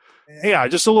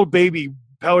 just a little baby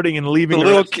pouting and leaving.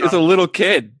 It's a little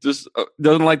kid, just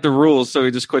doesn't like the rules, so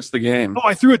he just quits the game. Oh,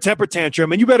 I threw a temper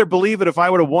tantrum, and you better believe it. If I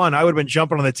would have won, I would have been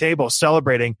jumping on the table,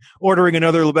 celebrating, ordering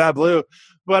another Labatt Blue.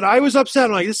 But I was upset.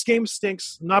 I'm like, this game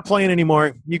stinks. I'm not playing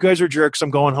anymore. You guys are jerks.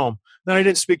 I'm going home. Then I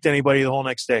didn't speak to anybody the whole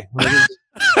next day.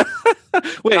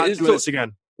 Wait, do this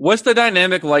again. What's the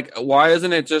dynamic like? Why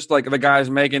isn't it just like the guys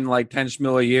making like $10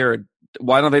 million a year?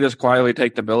 Why don't they just quietly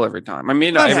take the bill every time? I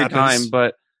mean, not every time,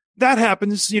 but that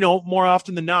happens, more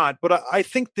often than not. But I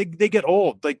think they get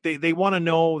old. Like they want to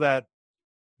know that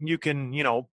you can,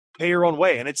 pay your own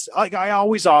way. And it's like I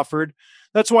always offered.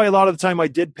 That's why a lot of the time I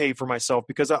did pay for myself,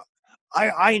 because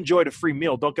I enjoyed a free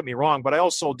meal. Don't get me wrong, but I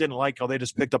also didn't like how they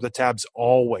just picked up the tabs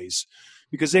always,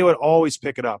 because they would always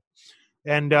pick it up.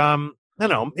 And I don't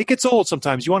know, it gets old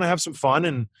sometimes. You want to have some fun,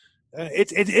 and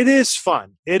it is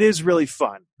fun. It is really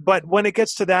fun. But when it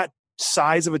gets to that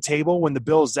size of a table, when the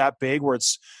bill is that big, where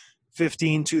it's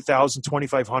 15, 2,000,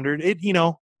 2,500,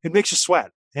 it makes you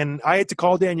sweat. And I had to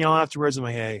call Danielle afterwards. I'm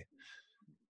like, hey,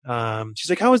 she's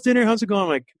like, how was dinner? How's it going? I'm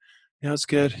like, it's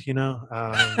good.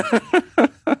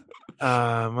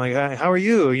 I'm like, how are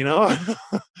you?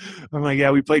 I'm like,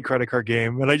 yeah, we played credit card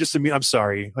game. And I'm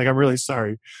sorry. Like, I'm really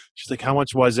sorry. She's like, how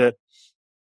much was it?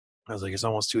 I was like, it's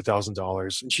almost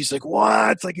 $2,000. And she's like,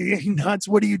 what? Like, are you nuts?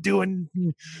 What are you doing?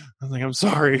 I was like, I'm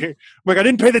sorry. I'm like, I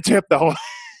didn't pay the tip though.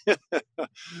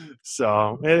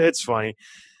 So it's funny.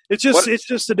 It's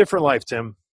just a different life,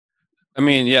 Tim. I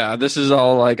mean, yeah, this is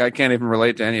all like, I can't even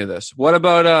relate to any of this. What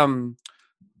about,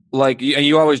 like,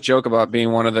 you always joke about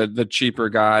being one of the cheaper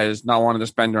guys, not wanting to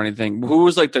spend or anything. Who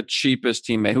was like the cheapest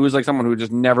teammate? Who was like someone who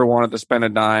just never wanted to spend a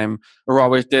dime, or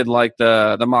always did like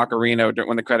the Macarena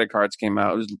when the credit cards came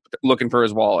out, was looking for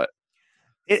his wallet?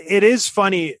 It is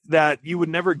funny that you would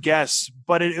never guess,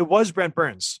 but it was Brent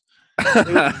Burns.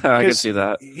 I can see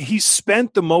that. He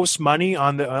spent the most money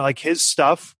on like his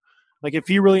stuff. Like if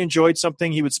he really enjoyed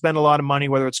something, he would spend a lot of money,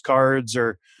 whether it's cards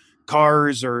or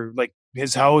cars or like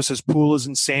his house. His pool is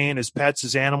insane. His pets,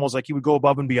 his animals, like he would go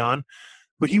above and beyond.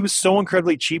 But he was so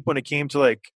incredibly cheap when it came to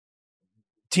like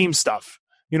team stuff.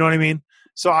 You know what I mean?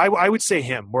 So I would say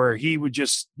him, where he would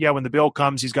just, when the bill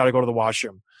comes, he's got to go to the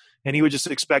washroom. And he would just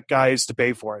expect guys to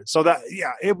pay for it. So that,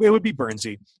 it would be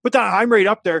Burnsy. But I'm right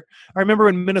up there. I remember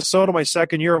in Minnesota, my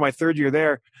second year or my third year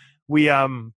there, we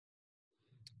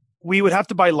would have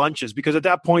to buy lunches, because at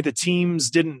that point the teams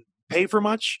didn't pay for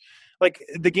much. Like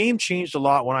the game changed a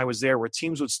lot when I was there, where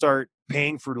teams would start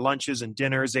paying for lunches and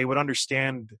dinners. They would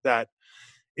understand that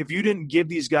if you didn't give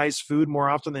these guys food more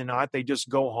often than not, they just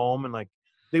go home and like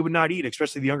they would not eat,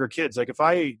 especially the younger kids. Like if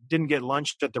I didn't get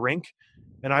lunch at the rink,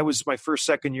 and I was my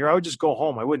second year, I would just go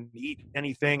home. I wouldn't eat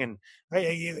anything. And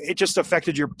it just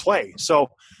affected your play.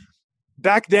 So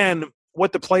back then,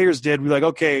 what the players did, we were like,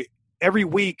 okay, every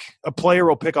week a player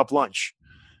will pick up lunch.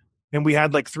 And we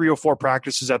had like 3 or 4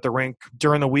 practices at the rink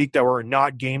during the week that were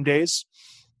not game days.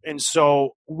 And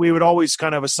so we would always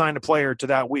kind of assign a player to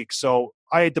that week. So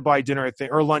I had to buy dinner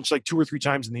or lunch like 2 or 3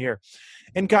 times in the year.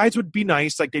 And guys would be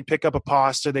nice. Like they'd pick up a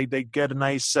pasta. They'd get a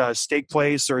nice steak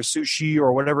place or a sushi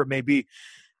or whatever it may be.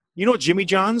 Jimmy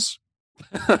John's?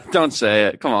 Don't say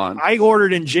it. Come on. I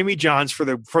ordered in Jimmy John's for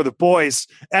the boys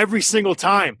every single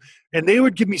time. And they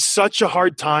would give me such a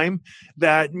hard time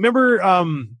that, remember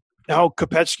how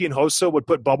Kopechki and Hossa would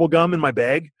put bubble gum in my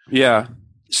bag? Yeah.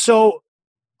 So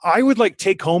I would like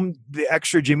take home the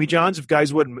extra Jimmy John's if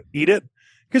guys wouldn't eat it.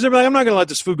 Because I'm like, I'm not going to let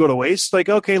this food go to waste. Like,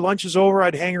 okay, lunch is over.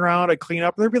 I'd hang around. I'd clean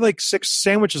up. And there'd be like 6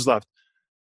 sandwiches left.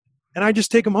 And I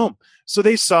just take them home. So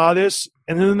they saw this.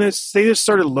 And then they just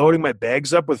started loading my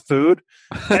bags up with food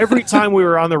every time we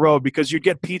were on the road, because you'd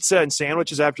get pizza and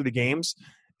sandwiches after the games.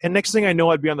 And next thing I know,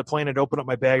 I'd be on the plane. I'd open up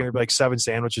my bag and there'd be like 7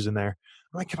 sandwiches in there.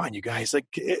 I'm like, come on, you guys. Like,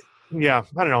 I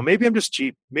don't know. Maybe I'm just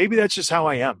cheap. Maybe that's just how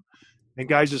I am. And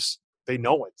guys they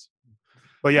know it.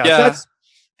 But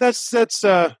that's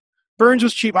Burns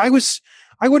was cheap. I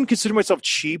wouldn't consider myself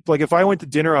cheap. Like if I went to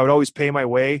dinner, I would always pay my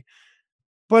way,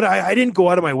 but I didn't go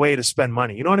out of my way to spend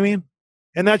money. You know what I mean?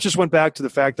 And that just went back to the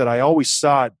fact that I always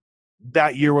thought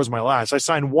that year was my last. I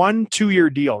signed 1 2-year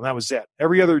deal, and that was it.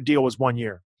 Every other deal was 1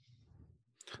 year.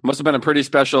 Must have been a pretty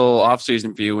special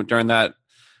offseason for you during that,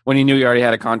 when you knew you already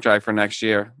had a contract for next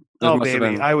year. Oh,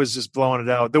 baby. I was just blowing it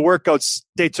out. The workouts,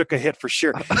 they took a hit for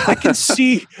sure. I can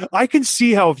see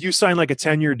how if you sign like a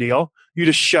 10-year deal, you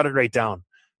just shut it right down.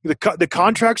 The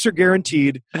contracts are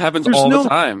guaranteed. It happens all the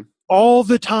time. All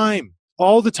the time.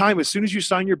 All the time. As soon as you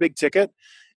sign your big ticket,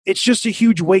 it's just a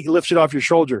huge weight lifted off your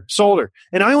shoulder.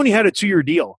 And I only had a 2-year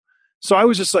deal. So I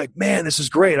was just like, man, this is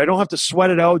great. I don't have to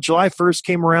sweat it out. July 1st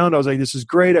came around. I was like, this is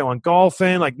great. I went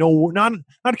golfing. Like, no, not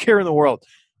a care in the world.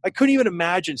 I couldn't even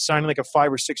imagine signing like a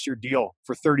 5 or 6 year deal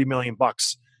for $30 million.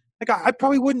 Like, I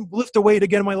probably wouldn't lift a weight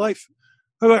again in my life.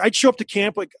 I'd show up to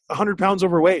camp like 100 pounds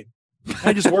overweight.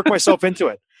 I just work myself into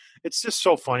it. It's just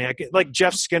so funny. I get like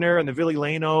Jeff Skinner and the Billy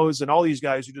Lanos and all these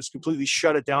guys who just completely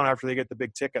shut it down after they get the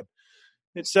big ticket.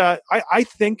 It's I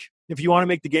think if you want to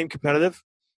make the game competitive,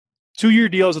 2-year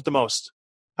deals at the most.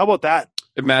 How about that?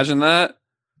 Imagine that.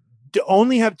 To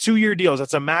only have 2-year deals.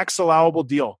 That's a max allowable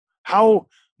deal. How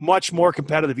much more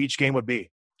competitive each game would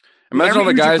be. Imagine all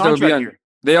the guys that would be on.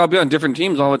 They all be on different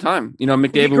teams all the time. You know,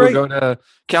 McDavid would go to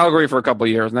Calgary for a couple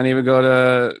of years, and then he would go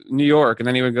to New York, and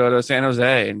then he would go to San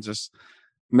Jose, and just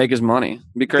make his money. It'd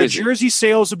be crazy. The jersey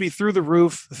sales would be through the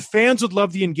roof. The fans would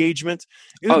love the engagement.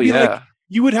 It would be like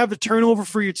you would have the turnover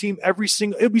for your team every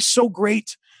single. It'd be so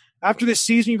great. After this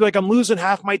season, you'd be like, I'm losing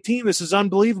half my team. This is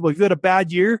unbelievable. If you had a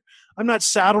bad year, I'm not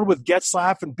saddled with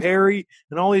Getzlaf and Perry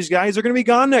and all these guys. They're going to be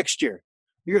gone next year.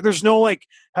 There's no like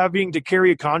having to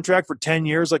carry a contract for 10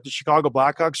 years like the Chicago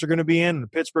Blackhawks are going to be in, and the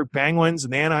Pittsburgh Penguins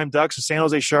and the Anaheim Ducks and San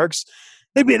Jose Sharks.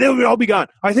 They would all be gone.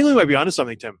 I think we might be onto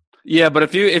something, Tim. Yeah, but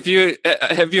if you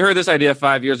have you heard this idea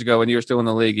 5 years ago when you were still in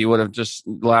the league, you would have just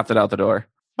laughed it out the door.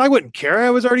 I wouldn't care. I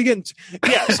was already getting.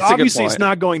 Yes, obviously it's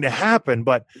not going to happen,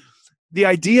 but the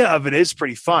idea of it is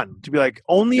pretty fun to be like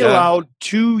only allowed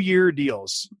 2-year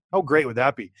deals. How great would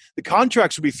that be? The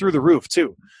contracts would be through the roof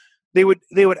too. They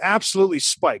would absolutely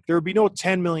spike. There would be no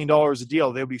 $10 million a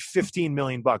deal. They would be $15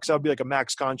 million. That would be like a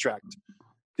max contract.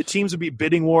 The teams would be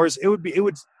bidding wars. It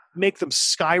would make them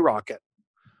skyrocket.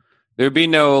 There'd be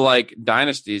no like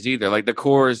dynasties either. Like the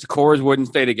cores wouldn't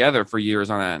stay together for years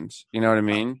on end. You know what I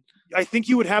mean? I think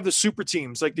you would have the super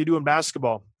teams like they do in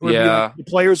basketball. Yeah. The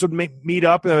players would meet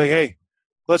up and they're like, hey,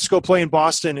 let's go play in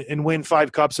Boston and win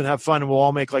 5 cups and have fun, and we'll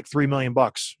all make like $3 million.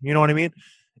 You know what I mean?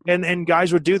 And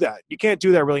guys would do that. You can't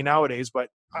do that really nowadays, but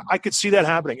I could see that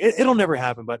happening. It'll never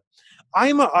happen, but I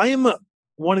am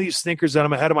one of these thinkers that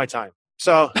I'm ahead of my time.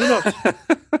 So who knows?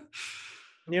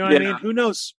 You know what I mean? Who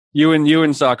knows? You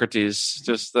and Socrates,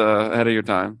 just ahead of your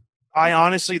time. I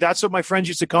honestly, that's what my friends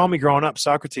used to call me growing up,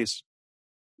 Socrates.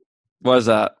 What is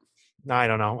that? I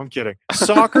don't know. I'm kidding.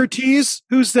 Socrates?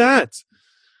 Who's that?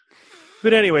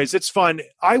 But anyways, it's fun.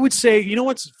 I would say, you know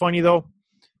what's funny though?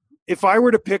 If I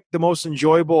were to pick the most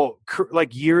enjoyable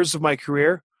like years of my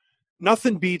career,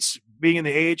 nothing beats being in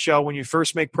the AHL when you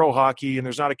first make pro hockey and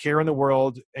there's not a care in the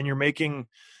world and you're making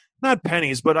not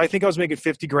pennies, but I think I was making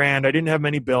 $50,000. I didn't have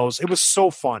many bills. It was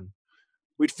so fun.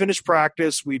 We'd finish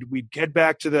practice. We'd head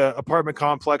back to the apartment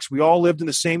complex. We all lived in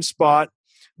the same spot.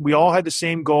 We all had the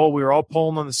same goal. We were all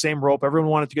pulling on the same rope. Everyone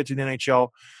wanted to get to the NHL.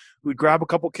 We'd grab a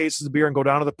couple cases of beer and go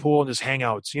down to the pool and just hang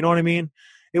out. You know what I mean?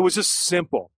 It was just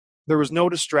simple. There was no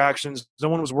distractions. No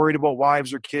one was worried about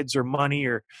wives or kids or money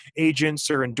or agents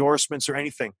or endorsements or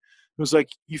anything. It was like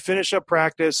you finish up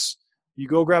practice, you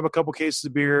go grab a couple cases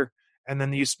of beer, and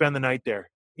then you spend the night there.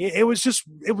 It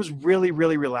was really,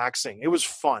 really relaxing. It was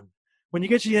fun. When you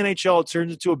get to the NHL, it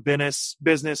turns into a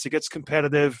business. It gets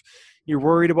competitive. You're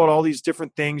worried about all these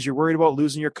different things. You're worried about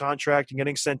losing your contract and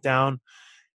getting sent down.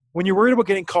 When you're worried about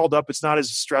getting called up, it's not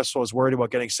as stressful as worried about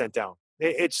getting sent down.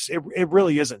 It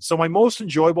really isn't. So my most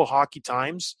enjoyable hockey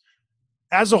times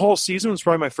as a whole season was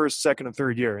probably my first, second, and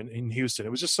third year in Houston. It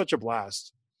was just such a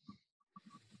blast.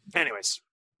 Anyways,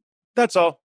 that's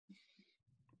all.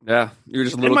 Yeah, you're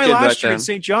just a little kid. My last year in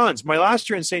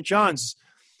St. John's,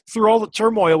 through all the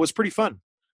turmoil, was pretty fun.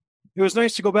 It was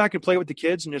nice to go back and play with the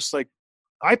kids and just like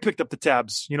I picked up the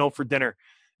tabs, for dinner.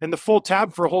 And the full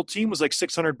tab for a whole team was like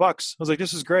 $600. I was like,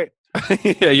 this is great.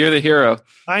 Yeah, you're the hero.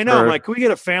 I know. I'm like, can we get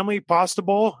a family pasta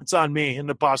bowl? It's on me. And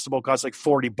the pasta bowl costs like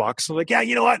 $40. I'm like, yeah,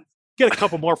 you know what? Get a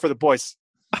couple more for the boys.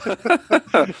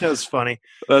 That was funny.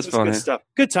 That's funny. Good stuff.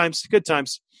 Good times. Good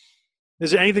times.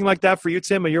 Is there anything like that for you,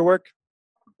 Tim, at your work?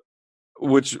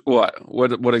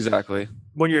 What exactly?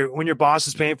 When your boss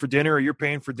is paying for dinner or you're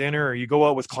paying for dinner or you go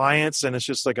out with clients and it's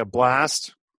just like a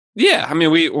blast? Yeah, I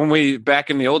mean, when we back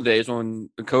in the old days before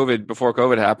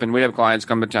COVID happened, we'd have clients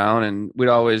come to town and we'd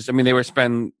always, they would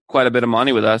spend quite a bit of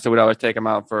money with us. So we'd always take them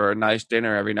out for a nice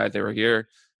dinner every night they were here.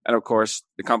 And of course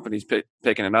the company's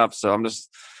picking it up. So I'm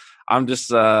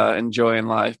just enjoying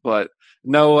life, but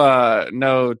no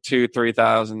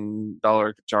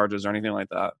 $2,000-$3,000 charges or anything like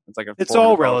that. It's like it's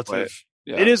all relative.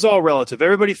 Yeah. It is all relative.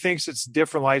 Everybody thinks it's a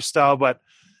different lifestyle, but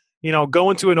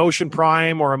going to an Ocean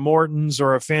Prime or a Morton's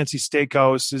or a fancy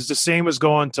steakhouse is the same as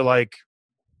going to like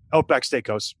Outback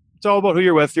Steakhouse. It's all about who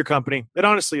you're with, your company. It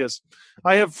honestly is.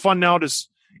 I have fun now just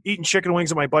eating chicken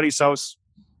wings at my buddy's house.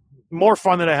 More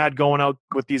fun than I had going out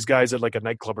with these guys at like a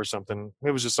nightclub or something.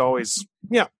 It was just always,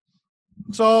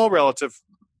 it's all relative.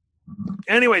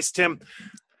 Anyways, Tim,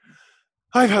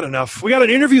 I've had enough. We got an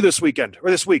interview this week.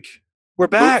 We're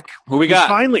back. Who we got?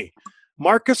 Finally,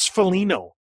 Marcus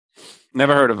Foligno.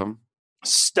 Never heard of him.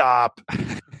 Stop.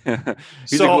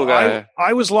 He's a cool guy.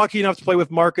 I was lucky enough to play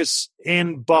with Marcus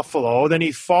in Buffalo. Then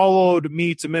he followed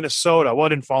me to Minnesota. Well,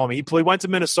 he didn't follow me. He went to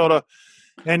Minnesota,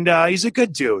 and he's a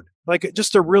good dude. Like,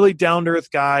 just a really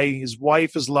down-to-earth guy. His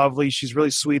wife is lovely. She's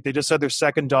really sweet. They just had their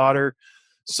second daughter.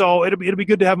 So it'll be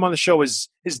good to have him on the show. His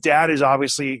dad is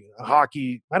obviously a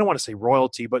hockey, I don't want to say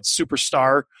royalty, but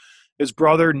superstar. His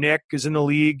brother, Nick, is in the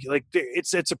league. Like,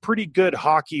 it's a pretty good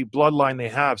hockey bloodline they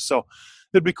have. So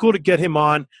it'd be cool to get him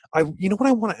on. You know what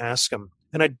I want to ask him,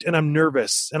 and I'm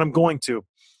nervous, and I'm going to.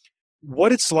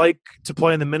 What it's like to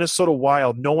play in the Minnesota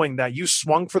Wild knowing that you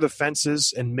swung for the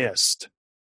fences and missed.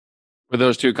 With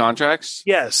those two contracts?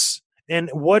 Yes. And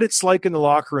what it's like in the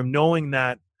locker room knowing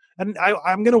that, and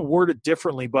I'm going to word it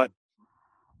differently, but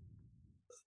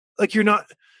like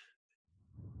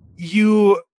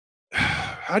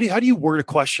how do you word a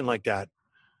question like that?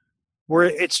 Where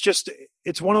it's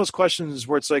one of those questions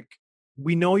where it's like,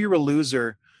 we know you're a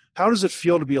loser. How does it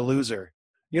feel to be a loser?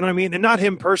 You know what I mean? And not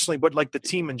him personally, but like the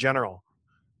team in general.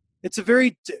 It's a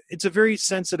very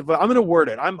sensitive, I'm going to word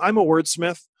it. I'm a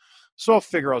wordsmith. So I'll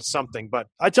figure out something, but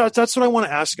that's what I want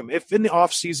to ask him. If in the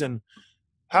off season,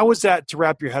 how is that to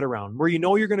wrap your head around where you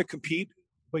know you're going to compete,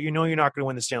 but you know you're not going to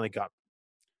win the Stanley Cup?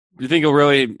 Do you think he'll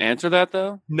really answer that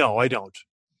though? No, I don't.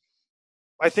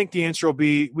 I think the answer will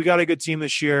be, we got a good team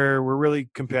this year. We're really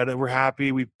competitive. We're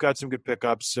happy. We've got some good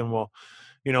pickups and we're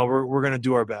going to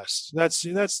do our best.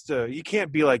 You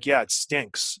can't be like, yeah, it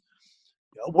stinks.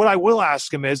 What I will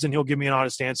ask him is, and he'll give me an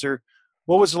honest answer,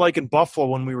 what was it like in Buffalo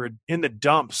when we were in the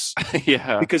dumps?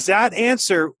 Yeah. Because that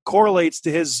answer correlates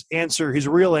to his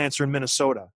real answer in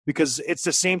Minnesota, because it's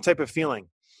the same type of feeling.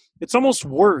 It's almost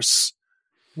worse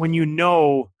when you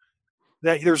know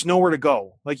that there's nowhere to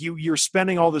go. Like you're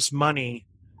spending all this money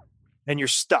and you're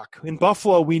stuck. In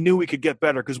Buffalo, we knew we could get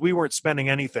better because we weren't spending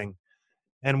anything,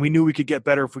 and we knew we could get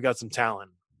better if we got some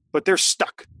talent. But they're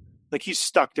stuck. Like, he's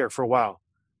stuck there for a while.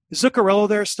 Is Zuccarello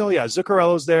there still? Yeah,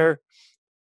 Zuccarello's there.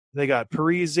 They got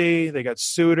Parise. They got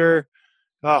Suter.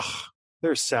 Ugh,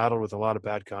 they're saddled with a lot of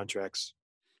bad contracts.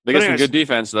 They got some good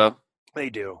defense, though. They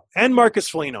do. And Marcus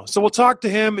Foligno. So we'll talk to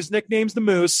him. His nickname's the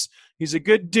Moose. He's a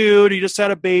good dude. He just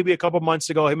had a baby a couple months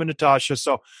ago, him and Natasha.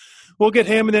 So we'll get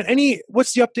him. And then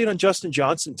what's the update on Justin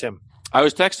Johnson, Tim? I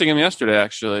was texting him yesterday,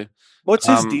 actually. What's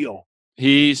his deal?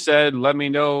 He said, let me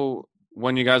know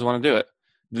when you guys want to do it.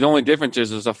 The only difference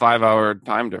is it's a 5-hour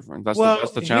time difference.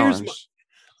 That's the challenge.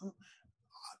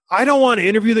 I don't want to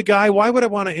interview the guy. Why would I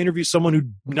want to interview someone who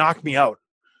knocked me out?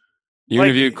 You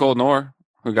interviewed Cole Noor,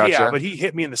 who got you. Yeah, but he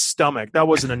hit me in the stomach. That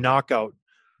wasn't a knockout.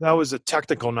 That was a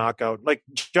technical knockout. Like,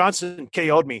 Johnson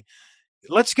KO'd me.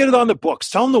 Let's get it on the books.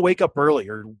 Tell him to wake up early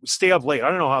or stay up late. I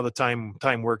don't know how the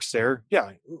time works there.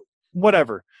 Yeah,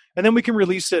 whatever. And then we can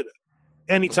release it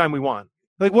anytime we want.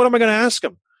 Like, what am I going to ask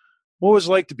him? What was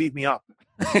it like to beat me up?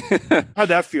 How'd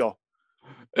that feel?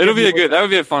 That would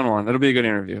be a fun one. It'll be a good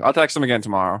interview. I'll text him again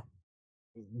tomorrow.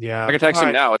 Yeah. I can text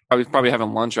him now. He's probably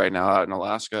having lunch right now out in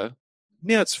Alaska.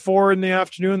 Yeah, it's 4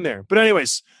 p.m. there. But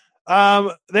anyways,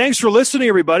 thanks for listening,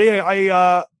 everybody.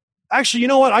 I actually, you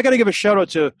know what? I got to give a shout out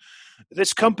to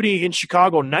this company in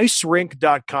Chicago,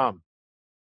 nicerink.com.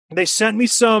 They sent me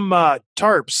some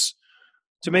tarps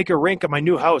to make a rink at my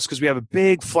new house because we have a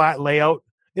big flat layout.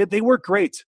 They work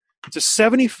great. It's a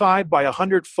 75 by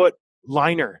 100-foot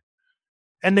liner,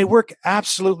 and they work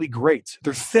absolutely great.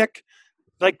 They're thick.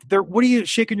 Like, what are you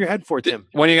shaking your head for, Tim?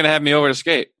 When are you going to have me over to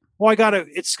skate? Well,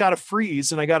 it's got to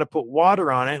freeze, and I got to put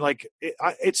water on it. Like,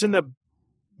 it's in the,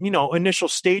 initial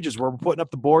stages where we're putting up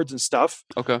the boards and stuff.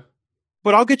 Okay.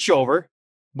 But I'll get you over.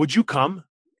 Would you come?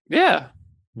 Yeah.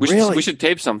 We should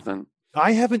tape something.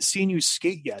 I haven't seen you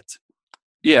skate yet.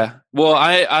 Yeah. Well,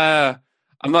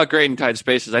 I'm not great in tight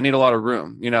spaces. I need a lot of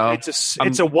room, It's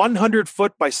a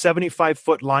 100-foot by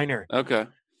 75-foot liner. Okay.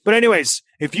 But anyways,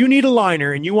 if you need a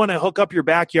liner and you want to hook up your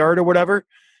backyard or whatever,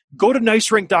 go to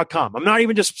nicerink.com. I'm not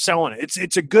even just selling it.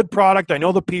 It's a good product. I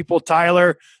know the people,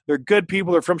 Tyler, they're good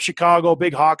people. They're from Chicago,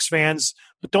 big Hawks fans.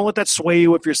 But don't let that sway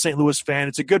you if you're a St. Louis fan.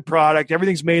 It's a good product.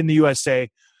 Everything's made in the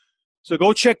USA. So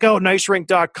go check out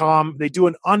nicerink.com. They do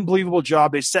an unbelievable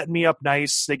job. They set me up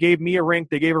nice. They gave me a rink.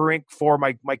 They gave a rink for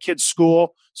my kids'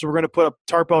 school. So we're going to put a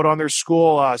tarp out on their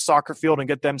school soccer field and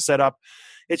get them set up.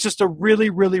 It's just a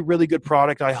really, really, really good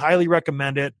product. I highly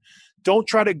recommend it. Don't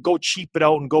try to go cheap it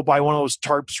out and go buy one of those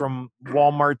tarps from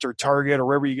Walmart or Target or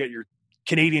wherever you get your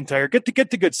Canadian Tire. Get the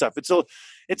good stuff.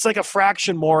 It's like a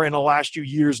fraction more and it'll last you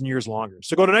years and years longer.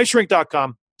 So go to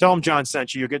nicerink.com. Tell them John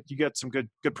sent you. You get some good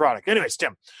product. Anyways,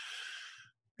 Tim,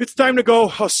 it's time to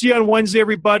go. I'll see you on Wednesday,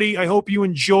 everybody. I hope you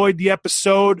enjoyed the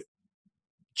episode.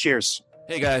 Cheers.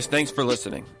 Hey guys, thanks for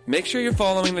listening. Make sure you're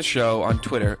following the show on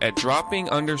Twitter at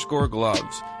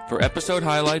dropping_gloves for episode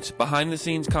highlights,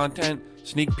 behind-the-scenes content,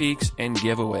 sneak peeks, and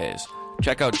giveaways.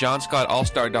 Check out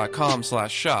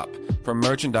johnscottallstar.com/shop for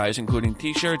merchandise including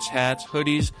t-shirts, hats,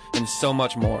 hoodies, and so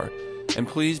much more. And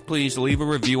please leave a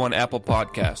review on Apple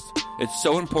Podcasts. It's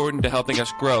so important to helping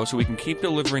us grow so we can keep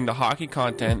delivering the hockey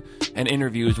content and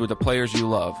interviews with the players you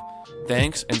love.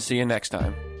 Thanks, and see you next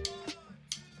time.